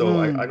 So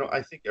I mm, don't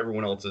I think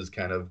everyone else is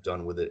kind of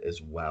done with it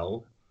as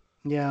well.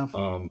 yeah.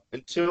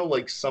 Until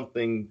like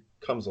something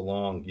comes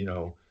along,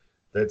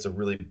 that's a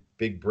really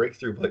big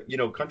breakthrough. But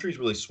country's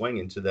really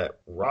swinging into that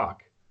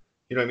rock.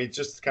 I mean, it's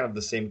just kind of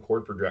the same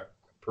chord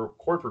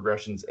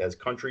progressions as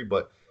country,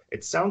 but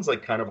it sounds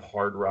like kind of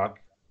hard rock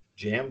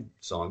jam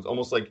songs,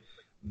 almost like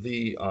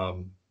the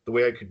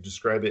way I could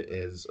describe it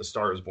is a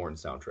Star Is Born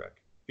soundtrack.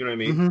 You know what I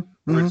mean? hmm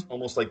Where hmm it's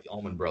almost like the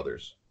Allman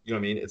Brothers. You know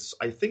what I mean?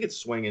 I think it's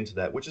swinging into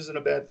that, which isn't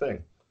a bad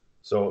thing.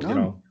 So,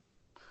 No,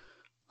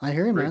 I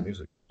hear you, great man.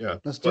 music. Yeah,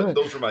 Let's do but it.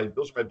 those are my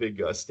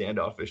big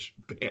standoffish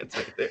bands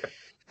right there.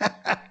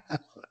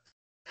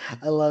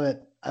 I love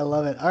it. I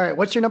love it. All right,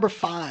 what's your number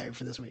 5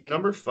 for this week?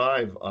 Number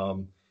five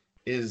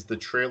is the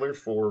trailer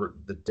for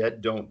The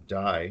Dead Don't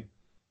Die,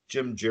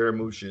 Jim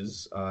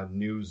Jarmusch's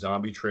new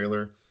zombie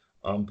trailer.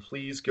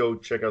 Please go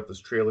check out this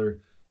trailer.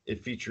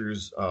 It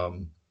features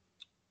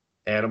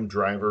Adam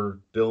Driver,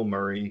 Bill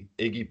Murray,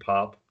 Iggy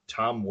Pop,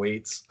 Tom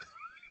Waits.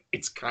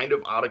 It's kind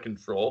of out of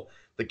control.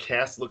 The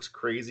cast looks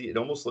crazy. It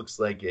almost looks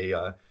like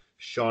a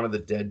Shaun of the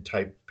Dead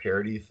type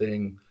parody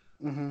thing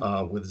hmm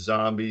with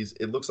zombies.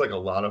 It looks like a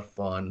lot of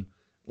fun.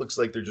 Looks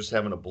like they're just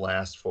having a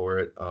blast for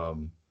it.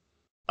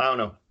 I don't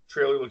know.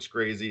 Trailer looks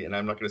crazy, and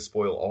I'm not going to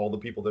spoil all the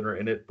people that are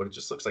in it, but it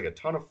just looks like a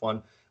ton of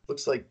fun.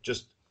 Looks like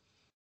just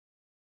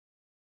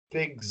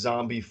big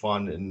zombie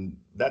fun, and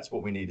that's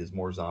what we need is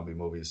more zombie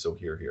movies. So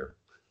here.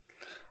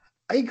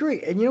 I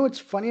agree. And you know what's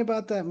funny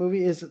about that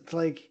movie is it's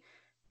like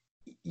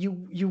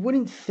you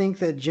wouldn't think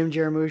that Jim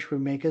Jarmusch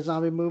would make a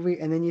zombie movie,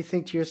 and then you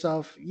think to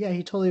yourself, yeah,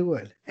 he totally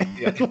would.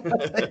 Yeah.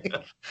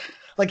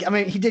 like, I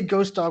mean, he did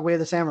Ghost Dog Way of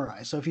the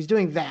Samurai, so if he's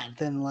doing that,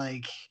 then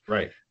like,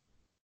 Right.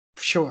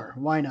 sure,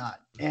 why not?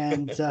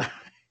 And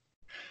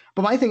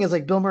but my thing is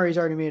like, Bill Murray's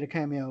already made a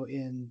cameo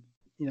in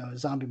a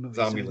zombie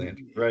movie, so Zombieland.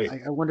 Right.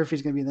 I wonder if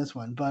he's going to be in this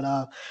one. But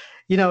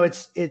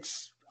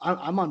it's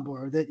I'm on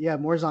board with it. Yeah,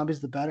 more zombies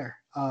the better.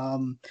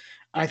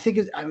 I think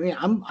I mean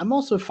I'm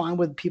also fine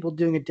with people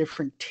doing a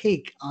different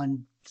take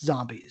on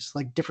zombies,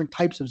 like different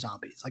types of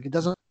zombies. Like it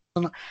doesn't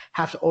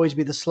have to always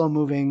be the slow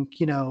moving,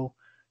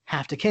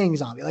 half decaying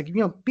zombie. Like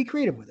be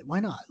creative with it. Why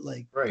not?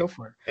 Like go Right.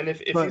 for it. And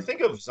if you But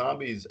think of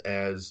zombies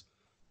as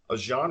a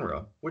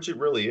genre, which it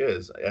really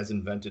is, as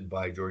invented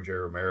by George A.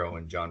 Romero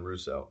and John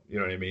Russo. You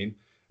know what I mean?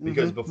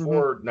 Because hmm hmm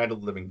before Night of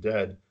the Living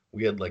Dead,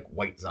 we had like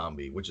White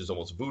Zombie, which is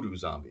almost voodoo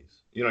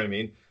zombies. You know what I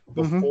mean?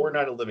 hmm Before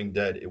Night of the Living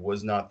Dead, it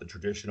was not the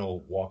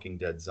traditional Walking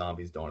Dead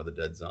zombies, Dawn of the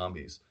Dead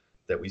zombies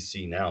that we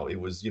see now. It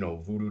was,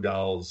 voodoo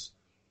dolls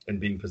and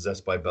being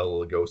possessed by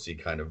Bela Lugosi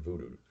kind of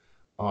voodoo.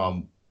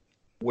 Um,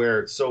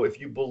 so if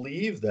you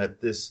believe that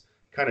this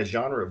kind of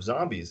genre of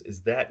zombies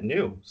is that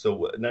new,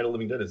 so Night of the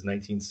Living Dead is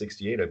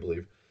 1968, I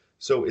believe.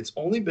 So it's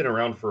only been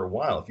around for a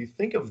while. If you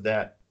think of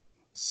that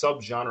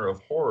subgenre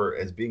of horror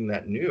as being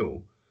that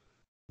new,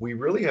 we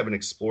really haven't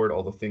explored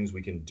all the things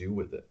we can do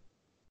with it.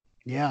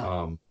 yeah,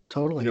 Um,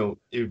 totally.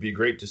 it would be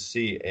great to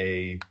see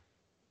a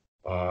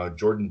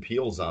Jordan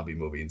Peele zombie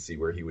movie and see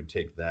where he would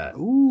take that.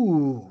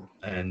 Ooh,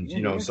 And yeah,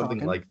 now you're something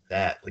talking. like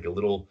that, like a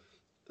little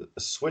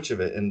switch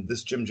of it. And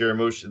this Jim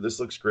Jarmusch, this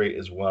looks great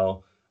as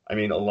well. I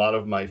mean, a lot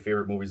of my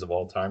favorite movies of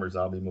all time are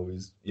zombie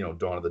movies.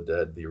 Dawn of the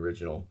Dead, the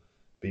original,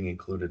 being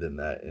included in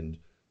that. And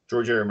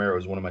George A. Romero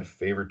is one of my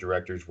favorite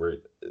directors. Where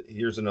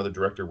here's another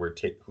director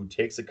who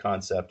takes a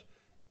concept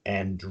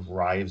and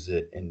drives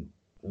it and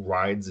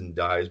rides and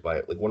dies by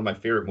it. Like one of my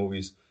favorite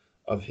movies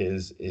of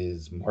his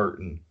is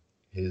Martin,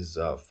 his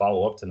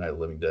follow up to Night of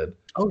the Living Dead,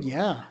 Oh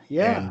yeah,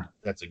 yeah. and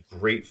that's a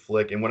great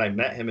flick. And when I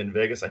met him in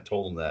Vegas, I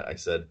told him that. I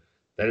said,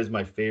 "That is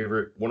one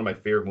of my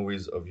favorite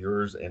movies of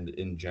yours and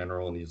in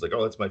general." And he's like,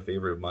 "Oh, that's my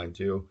favorite of mine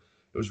too."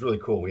 It was really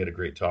cool. We had a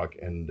great talk,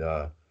 and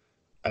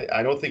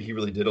I don't think he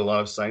really did a lot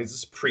of signings. This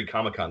is pre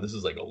Comic Con. This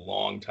is like a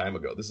long time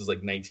ago. This is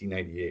like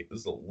 1998. This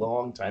is a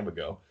long time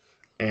ago,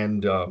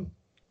 and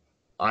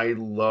I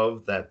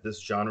love that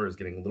this genre is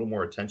getting a little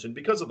more attention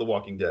because of The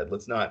Walking Dead.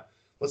 Let's not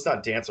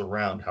dance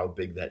around how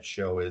big that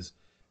show is.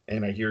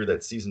 And I hear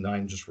that season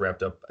 9 just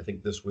wrapped up, I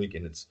think, this week,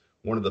 and it's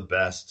one of the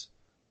best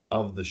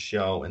of the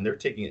show. And they're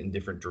taking it in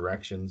different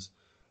directions.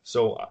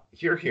 So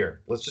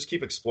here, let's just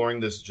keep exploring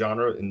this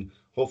genre, and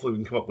hopefully we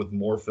can come up with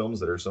more films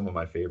that are some of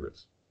my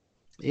favorites.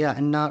 Yeah,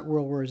 and not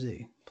World War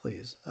Z,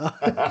 please.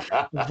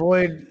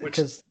 Avoid Which,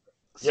 because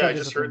yeah, so I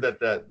just heard disappointing.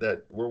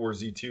 that World War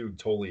Z 2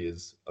 totally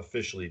is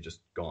officially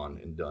just gone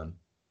and done.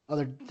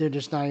 Oh, they're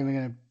just not even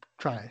gonna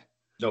try.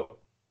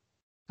 Nope.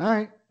 All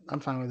right, I'm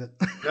fine with it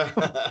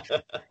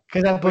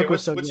because that Wait, book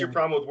was what's so what's your good.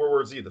 problem with World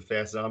War Z? The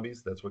fast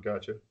zombies? That's what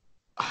got you?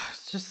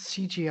 just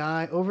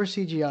CGI, over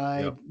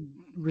CGI, Yep.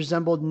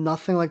 resembled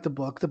nothing like the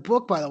book. The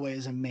book, by the way,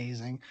 is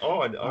amazing. Oh,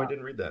 I Uh,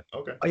 didn't read that.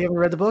 Okay. oh, you haven't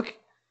read the book?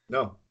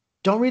 No.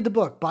 Don't read the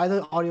book. Buy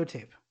the audio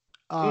tape.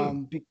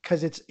 Hmm.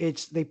 Because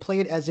it's they play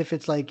it as if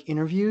it's like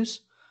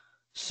interviews.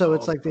 So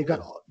it's Oh, like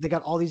cool. they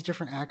got all these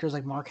different actors,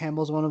 like Mark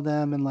Hamill's one of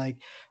them, and like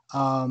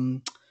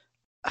um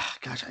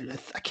gosh,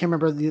 I can't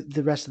remember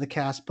the rest of the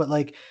cast, but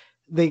like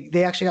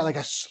they actually got like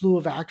a slew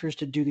of actors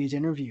to do these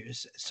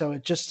interviews. So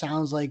it just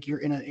sounds like you're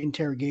in an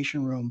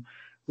interrogation room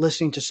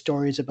listening to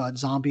stories about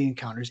zombie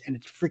encounters, and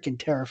it's freaking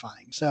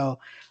terrifying. So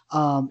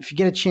if you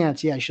get a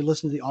chance, yeah, you should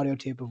listen to the audio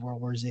tape of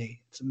World War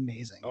Z. It's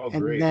amazing. Oh,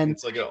 And great. then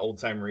It's like an old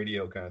time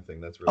radio kind of thing.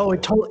 That's really oh,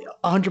 it cool. totally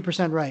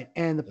 100% right.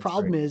 And the That's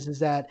problem great. is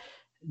that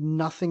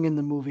nothing in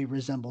the movie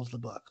resembles the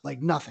book.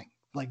 Like nothing.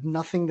 Like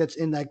nothing that's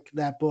in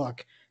that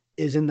book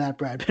is in that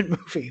Brad Pitt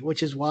movie,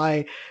 which is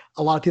why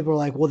a lot of people are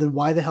like, well, then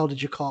why the hell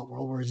did you call it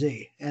World War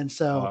Z? And Oh,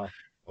 so wow.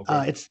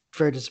 Okay. it's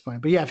very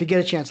disappointing. But yeah, if you get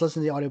a chance,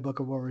 listen to the audiobook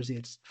of World War Z.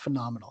 It's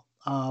phenomenal.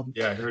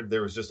 Yeah, I heard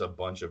there was just a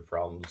bunch of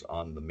problems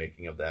on the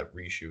making of that,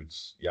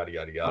 reshoots, yada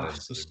yada yada, Oh, and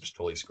so they're just just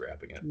totally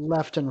scrapping it.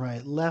 left and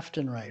right, left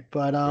and right.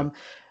 But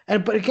Yeah.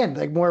 but again,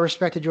 like more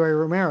respect to Joey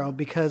Romero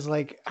because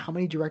like how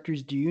many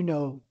directors do you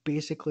know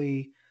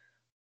basically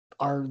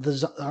are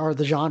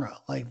the genre.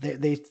 Like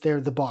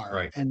they're the bar,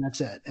 Right. and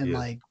that's it. And He is.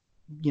 like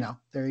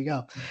there you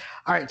go.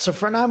 All right, so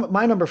for now,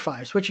 my number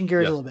five, switching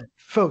gears a Yes. little bit,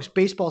 folks.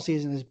 Baseball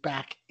season is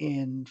back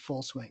in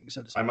full swing,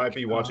 so to I might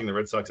speak. be watching the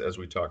Red Sox as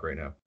we talk right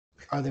now.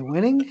 Are they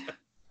winning?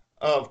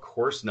 Of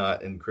course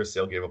not. And Chris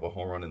Sale gave up a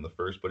home run in the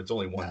first, but it's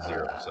only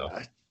 1-0. So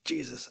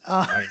Jesus,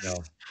 I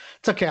know.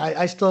 it's okay.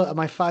 I still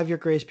my 5 year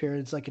grace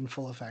period is like in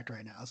full effect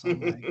right now, so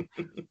I'm like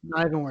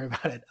not even worried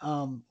about it.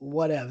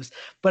 Whatevs.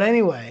 But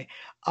anyway,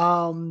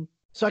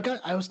 so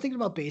I was thinking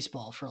about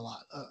baseball for a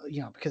lot,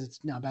 because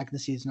it's now back in the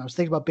season. I was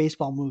thinking about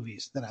baseball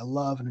movies that I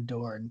love and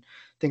adore and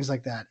things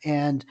like that.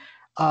 And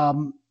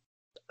um,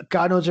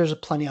 God knows there's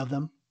plenty of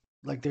them.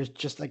 Like there's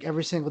just like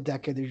every single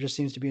decade, there just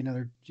seems to be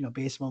another,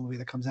 baseball movie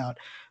that comes out.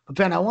 But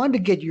Ben, I wanted to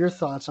get your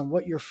thoughts on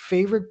what your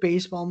favorite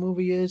baseball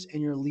movie is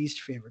and your least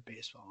favorite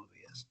baseball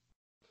movie is.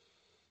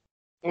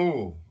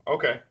 Ooh,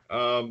 okay.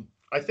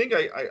 I think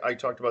I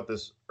talked about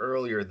this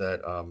earlier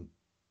that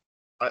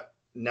I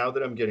now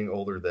that I'm getting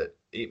older, that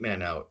Eight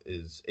Man Out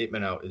is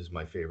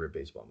my favorite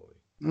baseball movie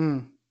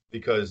Mm,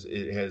 because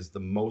it has the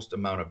most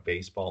amount of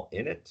baseball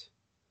in it.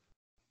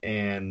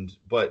 And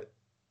but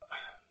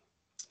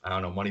I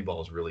don't know,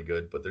 Moneyball is really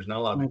good, but there's not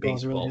a lot of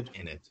Moneyball's really baseball good.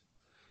 in it.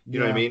 You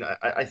know what I Yeah, mean?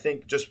 I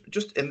think just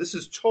and this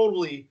is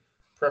totally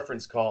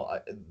preference call.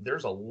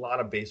 There's a lot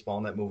of baseball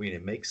in that movie, and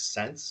it makes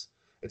sense.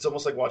 It's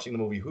almost like watching the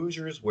movie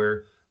Hoosiers,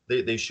 where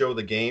they show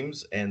the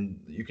games, and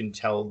you can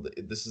tell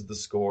this is the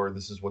score,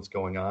 this is what's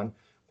going on.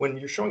 When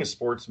you're showing a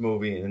sports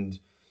movie, and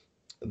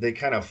they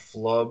kind of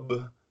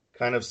flub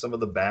kind of some of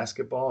the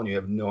basketball, and you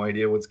have no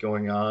idea what's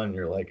going on, and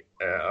you're like,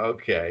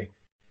 okay,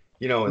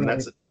 and right.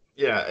 that's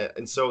yeah.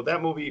 And so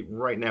that movie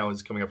right now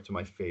is coming up to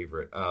my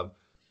favorite.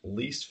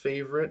 Least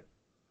favorite.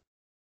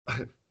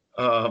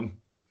 um,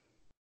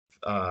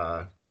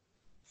 uh,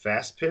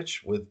 Fast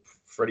Pitch with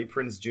Freddie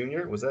Prinze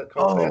Jr. Was that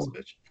called Fast Oh,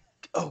 Pitch?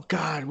 oh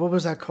God, what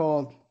was that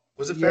called?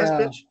 Was it Fast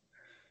Yeah, Pitch?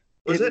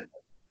 Was it. it?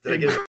 Did I it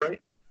get it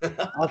right?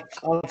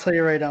 I'll tell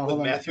you right now. With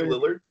Hold on. Matthew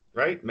Lillard,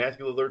 right?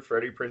 Matthew Lillard,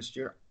 Freddie Prinze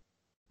Jr.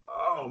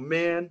 Oh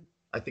man,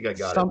 I think I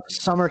got it.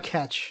 Summer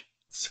Catch.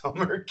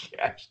 Summer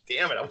Cash.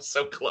 Damn it, I was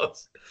so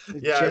close.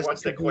 Yeah, I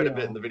watched Jessica that quite a bit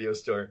Biel. in the video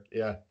store.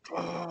 Yeah.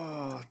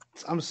 Oh,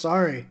 I'm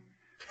sorry.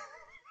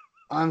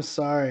 I'm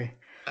sorry.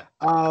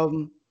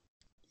 Um,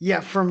 yeah,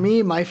 for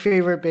me, my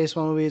favorite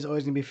baseball movie is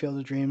always gonna be Field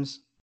of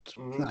Dreams.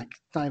 Hmm. It's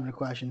not even a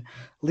question.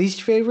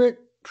 Least favorite,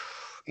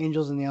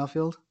 Angels in the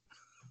Outfield.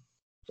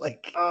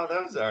 Like, Oh,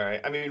 that was all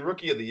right. I mean,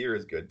 Rookie of the Year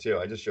is good too.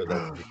 I just showed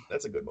that to people.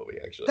 That's a good movie,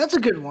 actually. that's a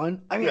good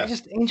one. I mean, I Yeah.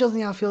 just Angels in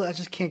the Outfield. I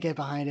just can't get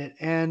behind it,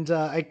 and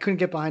I couldn't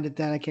get behind it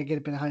then. I can't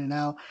get behind it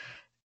now.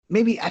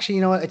 Maybe actually,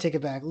 you know what? I take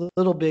it back.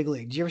 Little Big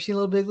League. Did you ever see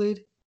Little Big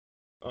League?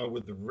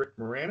 With the Rick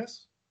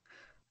Moranis,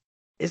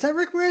 Is that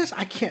Rick Moranis?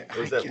 I can't.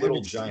 or is I that can't. I Little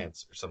haven't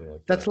Giants or something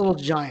like That's that? Little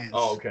Oh, Giants.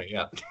 okay,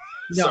 yeah.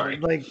 No, Sorry.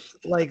 like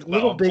Wow,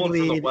 Little I'm Big pulling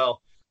from the Lead.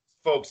 well,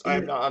 folks. I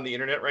am It, not on the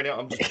internet right now.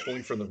 I'm just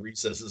pulling from the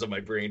recesses of my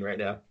brain right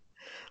now.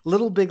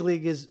 Little Big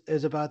League is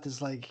about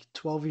this like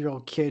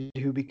 12-year-old kid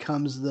who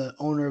becomes the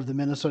owner of the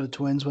Minnesota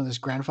Twins when his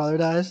grandfather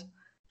dies,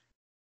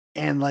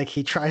 and like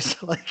he tries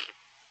to like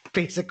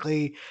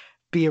basically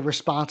be a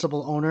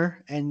responsible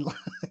owner, and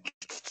like,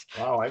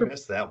 Wow, I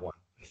missed that one.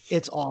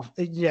 it's off.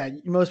 Yeah,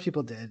 most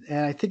people did,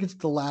 and I think it's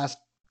the last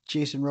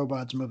Jason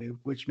Robards movie,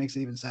 which makes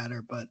it even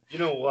sadder. But You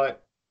know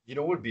what? You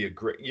know what would be a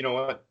great. You know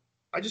what?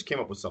 I just came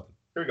up with something.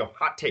 Here we go.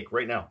 Hot take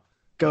right now.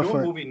 You go know what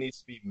for it. movie needs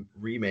to be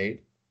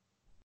remade?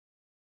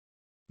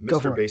 Go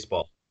Mr. for it.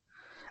 Baseball.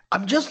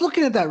 I'm just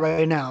looking at that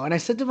right now, and I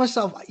said to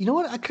myself, you know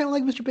what? I kind of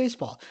like Mr.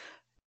 Baseball.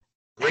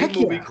 Great Heck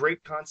movie, yeah.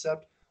 great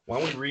concept. Why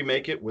don't we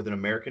remake it with an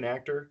American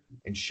actor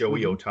and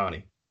Shohei Mhm.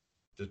 Ohtani?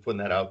 Just putting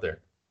that out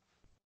there.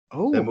 That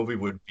Oh, movie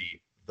would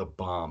be the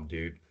bomb,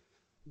 dude.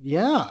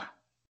 yeah.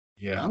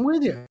 Yeah. I'm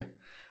with you.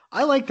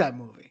 I like that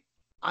movie.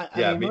 I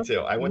Yeah, mean, me too.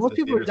 I went to most the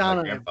people are theaters with my down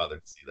on it. grandfather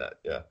to see that.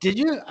 Yeah. Did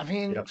you? I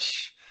mean, Yep.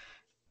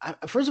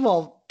 first of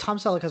all, Tom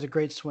Selleck has a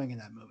great swing in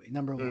that movie.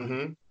 Number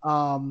one, Mm-hmm.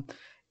 um,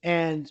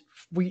 and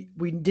we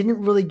didn't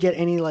really get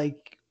any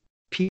like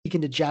peek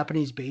into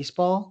Japanese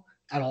baseball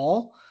at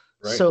all.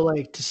 Right. So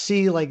like to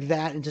see like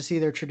that and to see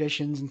their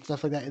traditions and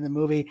stuff like that in the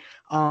movie,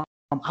 I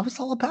was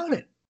all about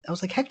it. I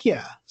was like, heck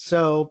yeah!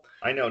 So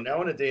I know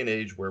now in a day and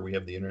age where we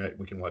have the internet,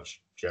 we can watch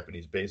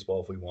Japanese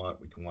baseball if we want.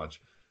 We can watch,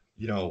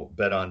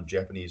 bet on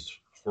Japanese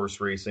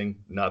horse racing.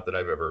 Not that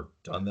I've ever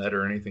done that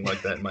or anything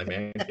like that in my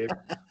man cave.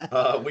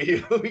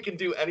 We we can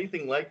do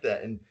anything like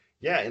that. And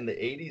yeah, in the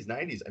 80s,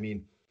 90s, I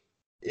mean,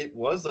 it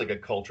was like a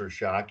culture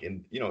shock.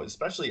 And,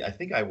 especially I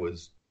think I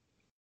was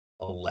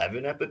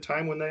 11 at the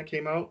time when that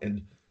came out.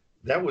 And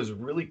that was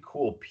really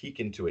cool peek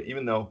into it,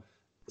 even though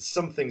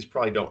some things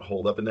probably don't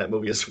hold up in that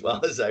movie as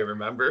well as I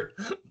remember.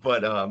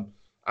 But I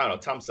don't know.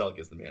 Tom Selleck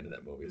is the man in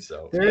that movie.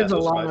 So there yeah, is a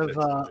those are lot my of picks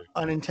this week.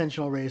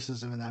 unintentional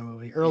racism in that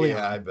movie early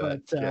Yeah, on, I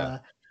bet. Yeah.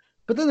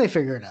 but then they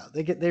figure it out.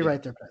 Yeah. They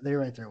write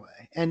their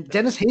way. And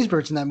Dennis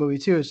Haysbert's in that movie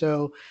too.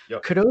 So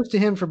Yep. kudos to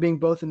him for being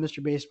both in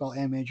Mr. Baseball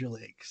and Major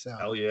League. Hell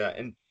So yeah.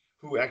 And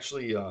who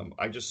actually,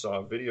 I just saw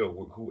a video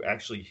who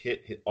actually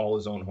hit all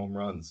his own home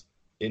runs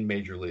in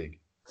Major League.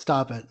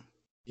 stop it.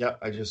 Yeah,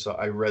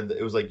 I read that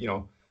it was like,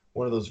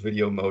 one of those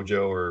Video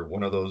Mojo or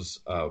one of those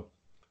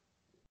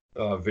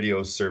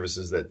video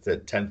services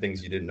that 10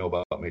 things you didn't know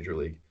about Major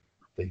League.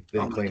 They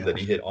Oh my claimed that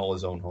he gosh, hit all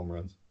his own home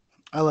runs.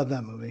 I love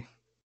that movie.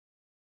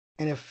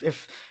 And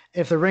if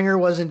the Ringer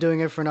wasn't doing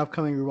it for an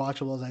upcoming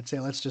rewatchables, I'd say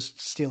let's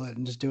just steal it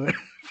and just do it.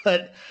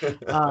 But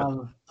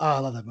I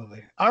love that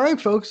movie. All right,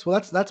 folks. Well,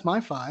 that's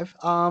my five.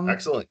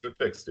 Excellent. Good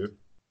picks, dude.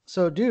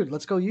 So dude,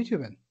 let's go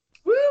YouTubing.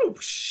 Woo!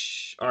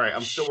 Psh. All right,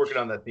 I'm still working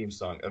on that theme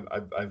song.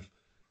 I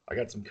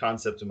got some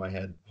concept in my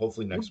head.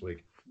 Hopefully next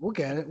week. We'll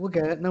get it. We'll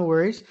get it. No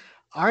worries.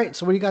 All right.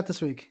 So what do you got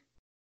this week?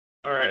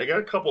 All right, I got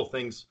a couple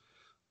things.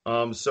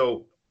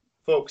 So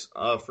folks,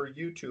 for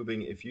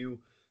YouTubing, if you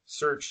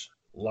search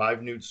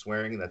live nude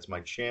swearing, that's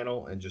my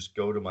channel, and just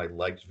go to my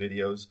liked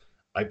videos.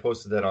 I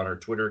posted that on our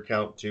Twitter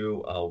account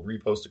too. I'll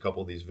repost a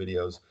couple of these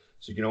videos,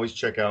 so you can always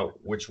check out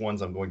which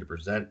ones I'm going to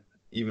present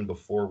even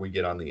before we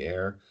get on the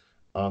air.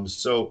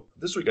 So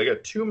this week I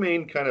got two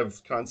main kind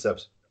of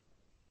concepts.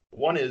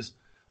 One is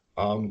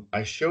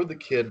I showed the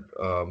kid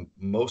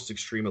Most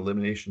Extreme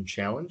Elimination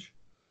Challenge,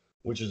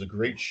 which is a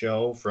great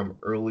show from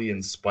early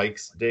in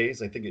Spike's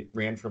days. I think it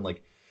ran from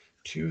like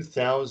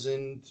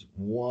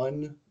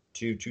 2001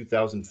 to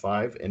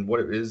 2005. And what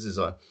it is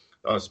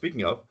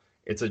speaking of,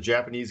 it's a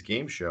Japanese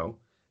game show,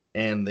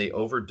 and they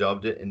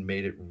overdubbed it and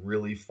made it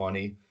really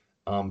funny.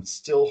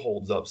 Still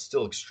holds up,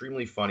 still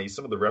extremely funny.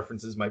 Some of the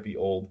references might be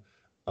old,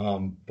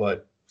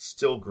 but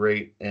still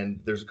great. And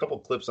there's a couple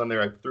clips on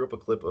there. I threw up a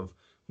clip of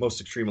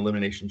Most Extreme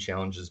Elimination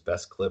Challenge's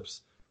best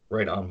clips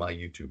right on my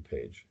YouTube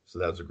page. So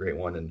that was a great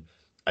one. And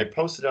I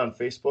posted it on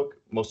Facebook,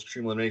 Most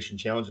Extreme Elimination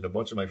Challenge, and a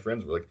bunch of my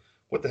friends were like,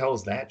 what the hell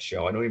is that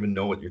show? I don't even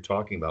know what you're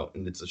talking about.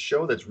 And it's a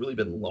show that's really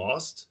been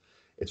lost.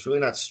 It's really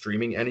not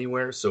streaming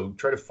anywhere. So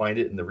try to find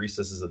it in the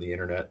recesses of the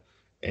internet,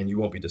 and you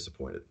won't be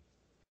disappointed.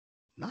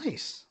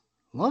 Nice.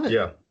 Love it.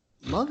 Yeah.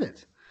 Love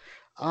it.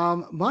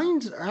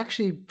 Mine's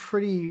actually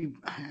pretty,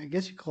 I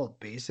guess you call it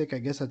basic. I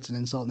guess that's an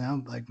insult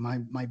now, like my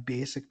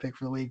basic pick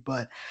for the week.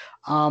 But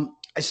I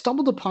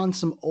stumbled upon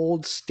some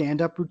old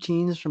stand-up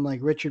routines from like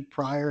Richard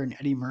Pryor and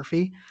Eddie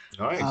Murphy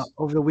Nice.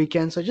 over the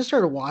weekend. So I just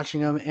started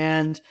watching them,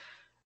 and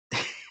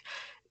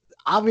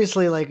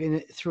obviously like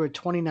through a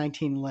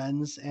 2019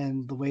 lens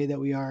and the way that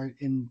we are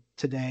in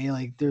today,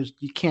 like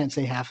you can't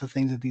say half the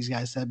things that these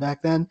guys said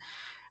back then.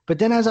 But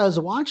then as I was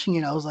watching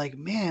it, I was like,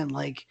 man,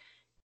 like,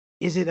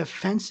 is it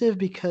offensive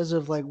because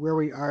of like where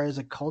we are as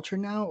a culture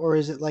now, or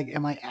is it like,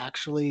 am I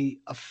actually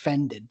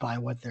offended by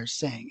what they're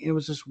saying? It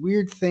was this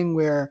weird thing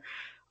where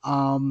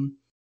I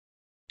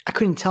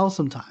couldn't tell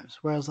sometimes,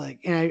 where I was like,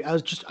 and I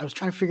was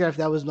trying to figure out if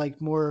that was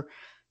like more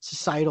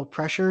societal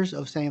pressures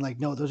of saying like,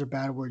 no, those are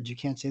bad words, you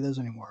can't say those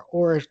anymore,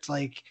 or it's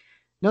like,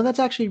 no, that's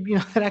actually,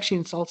 that actually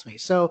insults me.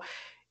 So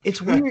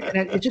it's weird,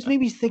 and it just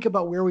made me think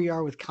about where we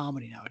are with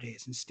comedy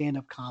nowadays and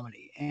stand-up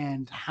comedy,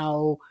 and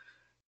how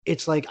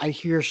it's like I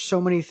hear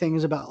so many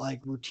things about like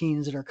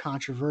routines that are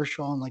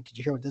controversial, and like, did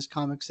you hear what this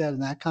comic said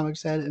and that comic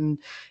said? And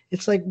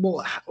it's like,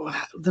 well,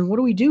 then what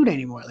do we do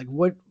anymore? Like,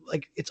 what,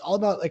 like, it's all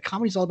about, like,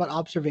 comedy's all about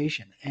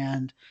observation,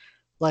 and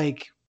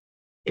like,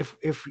 if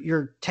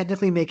you're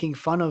technically making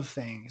fun of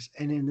things,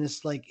 and in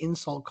this like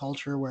insult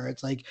culture where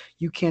it's like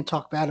you can't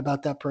talk bad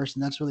about that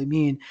person, that's really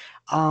mean.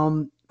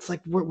 It's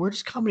like, where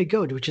does comedy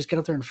go? Do we just get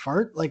up there and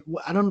fart? Like,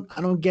 I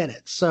don't get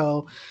it.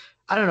 So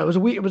I don't know.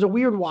 It was a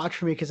weird watch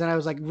for me, because then I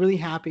was like really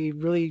happy,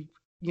 really,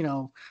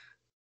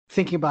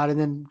 thinking about it,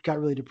 and then got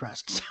really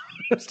depressed. So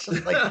it's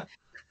just like,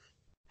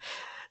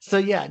 so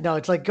yeah, no,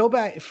 it's like, go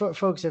back,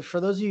 folks. If for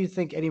those of you who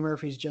think Eddie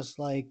Murphy's just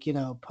like,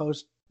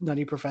 post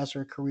Nutty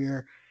Professor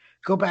career,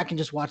 go back and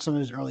just watch some of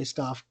his early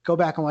stuff. Go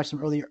back and watch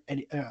some earlier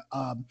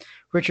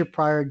Richard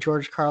Pryor,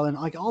 George Carlin,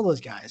 like all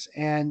those guys,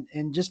 and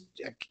just,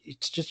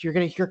 it's just, you're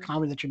gonna hear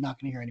comedy that you're not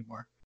gonna hear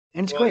anymore.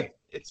 and it's Well, great.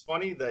 it's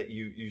funny that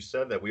you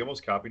said that. We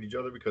almost copied each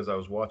other because I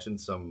was watching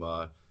some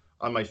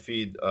on my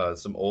feed.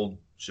 Some old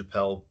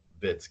Chappelle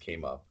bits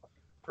came up,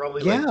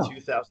 probably like Yeah.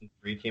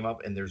 2003 came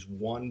up, and there's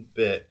one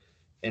bit,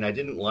 and I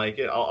didn't like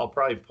it. I'll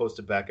probably post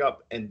it back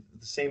up, and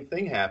the same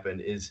thing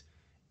happened. Is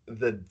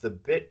the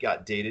bit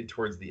got dated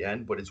towards the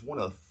end, but it's one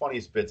of the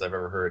funniest bits I've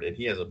ever heard, and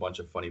he has a bunch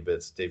of funny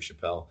bits, Dave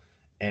Chappelle,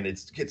 and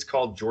it's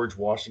called George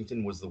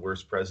Washington was the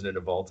worst president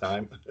of all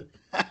time.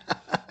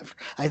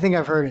 I think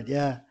I've heard it.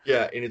 Yeah.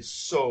 Yeah, and it's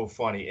so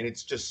funny, and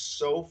it's just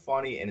so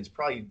funny, and it's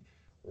probably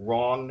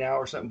wrong now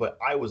or something, but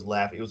I was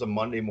laughing. It was a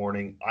Monday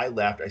morning. I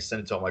laughed. I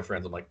sent it to all my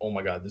friends. I'm like, oh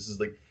my God, this is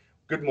like,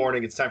 good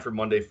morning. It's time for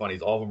Monday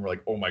Funnies. All of them were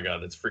like, oh my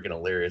God, that's freaking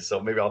hilarious. So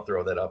maybe I'll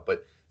throw that up.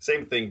 But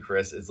same thing,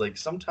 Chris, is like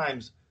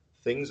sometimes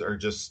things are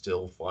just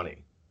still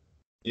funny.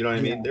 You know what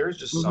I Yeah. mean? There's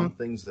just Hmm. some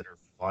things that are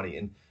funny.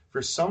 And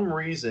for some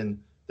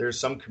reason, there's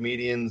some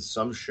comedians,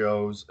 some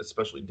shows,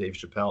 especially Dave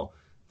Chappelle,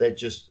 that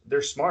just,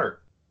 they're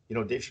smart. You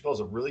know, Dave Chappelle's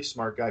a really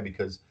smart guy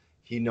because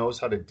he knows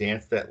how to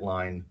dance that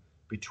line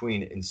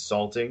between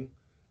insulting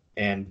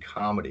and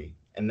comedy.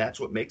 And that's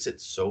what makes it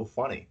so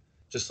funny.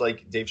 Just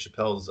like Dave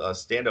Chappelle's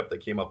stand up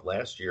that came up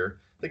last year,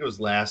 I think it was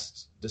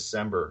last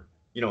December,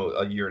 you know,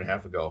 a year and a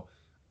half ago,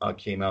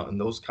 came out. And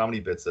those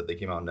comedy bits that they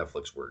came out on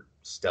Netflix were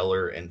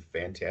stellar and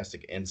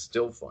fantastic and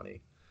still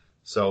funny.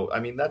 So, I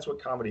mean, that's what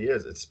comedy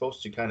is. It's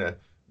supposed to kind of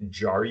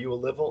jar you a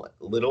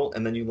little,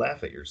 and then you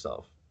laugh at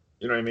yourself.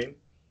 You know what I mean?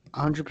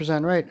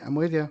 100% right. I'm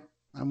with you.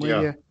 I'm with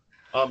Yeah. you.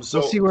 We'll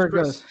see So where it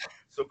Chris,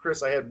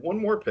 goes. I had one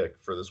more pick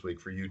for this week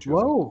for YouTube, and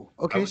Whoa.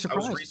 Okay. I was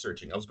Surprise.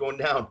 researching. I was going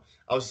down.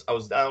 I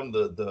was down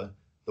the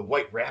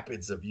White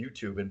Rapids of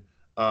YouTube, and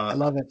I uh,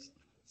 love it.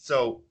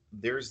 so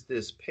there's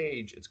this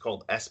page. It's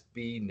called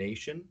SB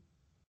Nation,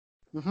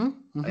 Mm-hmm.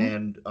 Mm-hmm.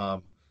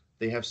 and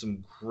they have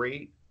some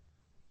great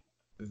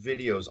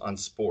videos on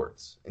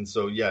sports. And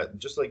so, yeah,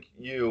 just like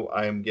you,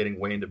 I am getting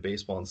way into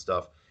baseball and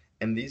stuff.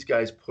 And these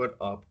guys put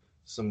up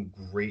some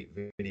great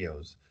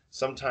videos.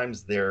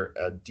 Sometimes they're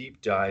a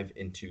deep dive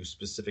into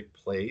specific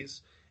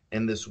plays.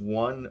 And this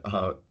one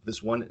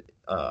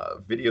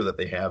video that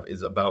they have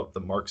is about the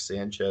Mark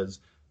Sanchez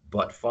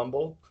butt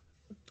fumble,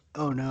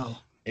 Oh no.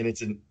 and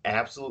it's an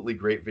absolutely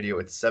great video.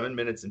 It's 7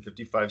 minutes and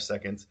 55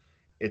 seconds.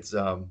 It's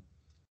the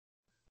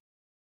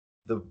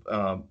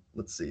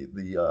let's see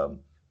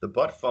the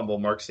butt fumble,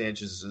 Mark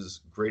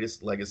Sanchez's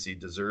greatest legacy,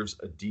 deserves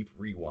a deep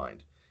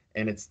rewind,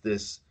 and it's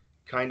this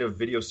kind of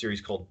video series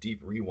called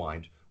Deep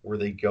Rewind where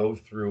they go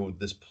through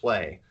this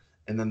play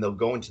and then they'll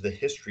go into the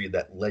history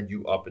that led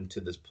you up into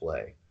this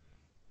play,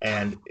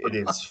 and it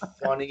is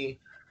funny,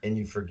 and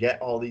you forget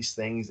all these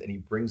things, and he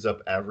brings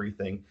up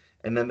everything.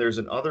 And then there's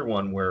another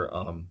one where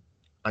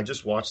I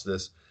just watched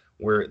this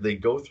where they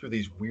go through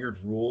these weird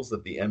rules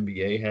that the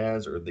NBA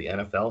has or the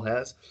NFL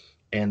has,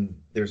 and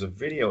there's a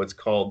video. It's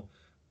called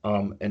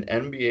an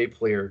NBA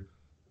player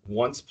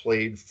once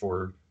played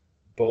for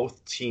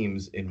both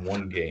teams in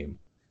one game,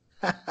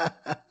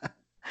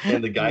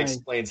 and the guy Nice.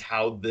 explains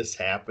how this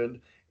happened.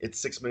 It's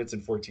 6 minutes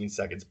and 14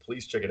 seconds.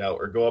 Please check it out,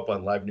 or go up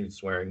on Live Nude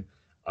Swearing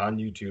on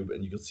YouTube,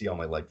 and you can see all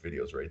my like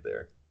videos right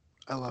there.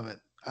 I love it.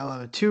 I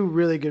love it. Two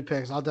really good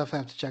picks. I'll definitely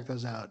have to check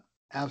those out.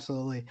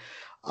 Absolutely.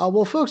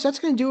 Well, folks, that's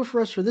going to do it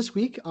for us for this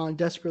week on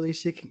Desperately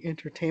Seeking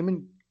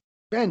Entertainment.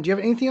 Ben, do you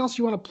have anything else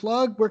you want to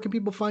plug? Where can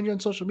people find you on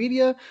social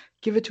media?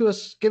 Give it to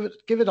us. Give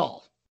it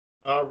all.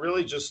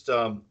 Really, just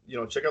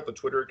check out the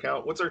Twitter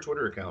account. What's our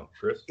Twitter account,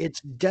 Chris?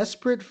 It's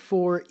Desperate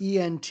for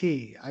ENT.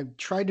 I've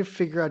tried to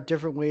figure out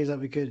different ways that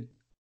we could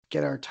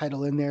get our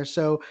title in there.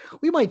 So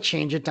we might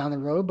change it down the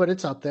road, but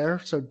it's up there.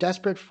 So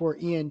Desperate for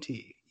ENT.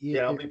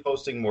 Yeah, I'll be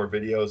posting more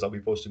videos. I'll be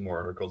posting more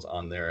articles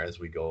on there as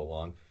we go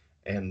along.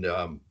 And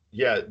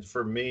yeah,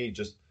 for me,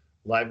 just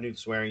Live Nude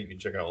Swearing. You can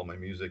check out all my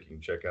music. You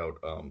can check out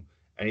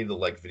any of the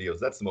like videos.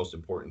 That's the most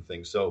important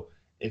thing. So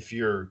if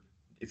you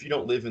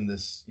don't live in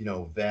this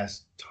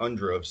vast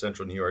tundra of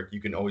Central New York, you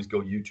can always go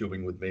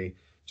YouTubing with me.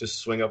 Just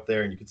swing up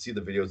there and you can see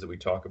the videos that we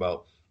talk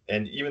about.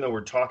 And even though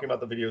we're talking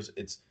about the videos,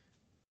 it's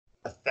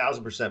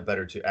 1,000%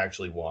 better to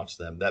actually watch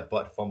them. That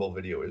butt fumble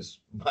video is,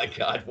 my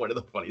God, one of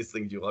the funniest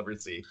things you'll ever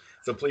see.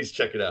 So please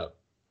check it out.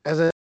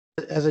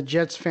 As a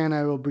Jets fan,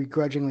 I will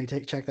begrudgingly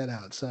check that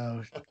out.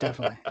 So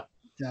definitely.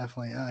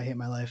 Definitely. I hate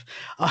my life.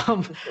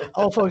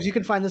 Folks, you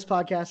can find this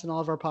podcast and all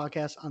of our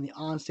podcasts on the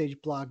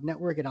Onstage Blog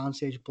Network at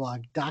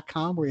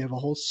onstageblog.com, where you have a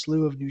whole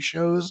slew of new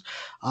shows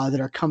that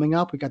are coming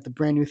up. We got the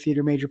brand new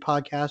Theater Major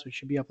podcast, which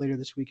should be up later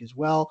this week as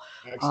well.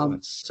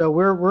 Excellent. So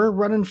we're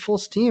running full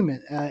steam,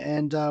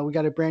 and we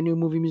got a brand new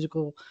movie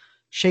musical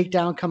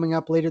shakedown coming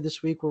up later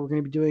this week, where we're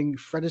going to be doing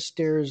Fred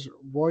Astaire's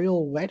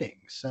Royal Wedding.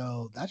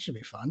 So that should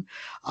be fun.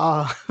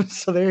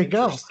 So there you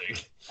go.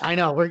 I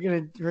know we're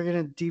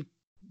gonna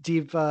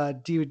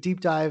deep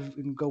dive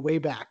and go way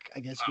back, I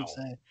guess you could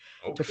say,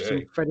 to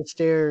some Fred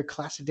Astaire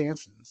classic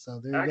dancing. So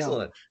there you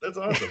Excellent. go. That's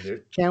awesome,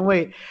 dude. Can't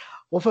wait.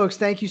 Well, folks,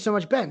 thank you so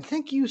much, Ben.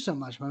 Thank you so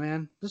much, my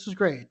man. This was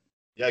great.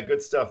 Yeah,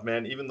 good stuff,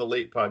 man. Even the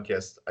late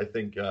podcast, I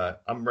think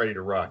I'm ready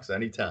to rock. So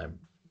anytime.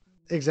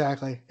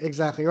 Exactly.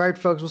 Exactly. All right,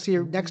 folks. We'll see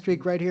you next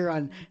week right here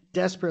on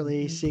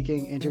Desperately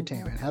Seeking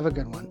Entertainment. Have a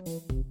good one.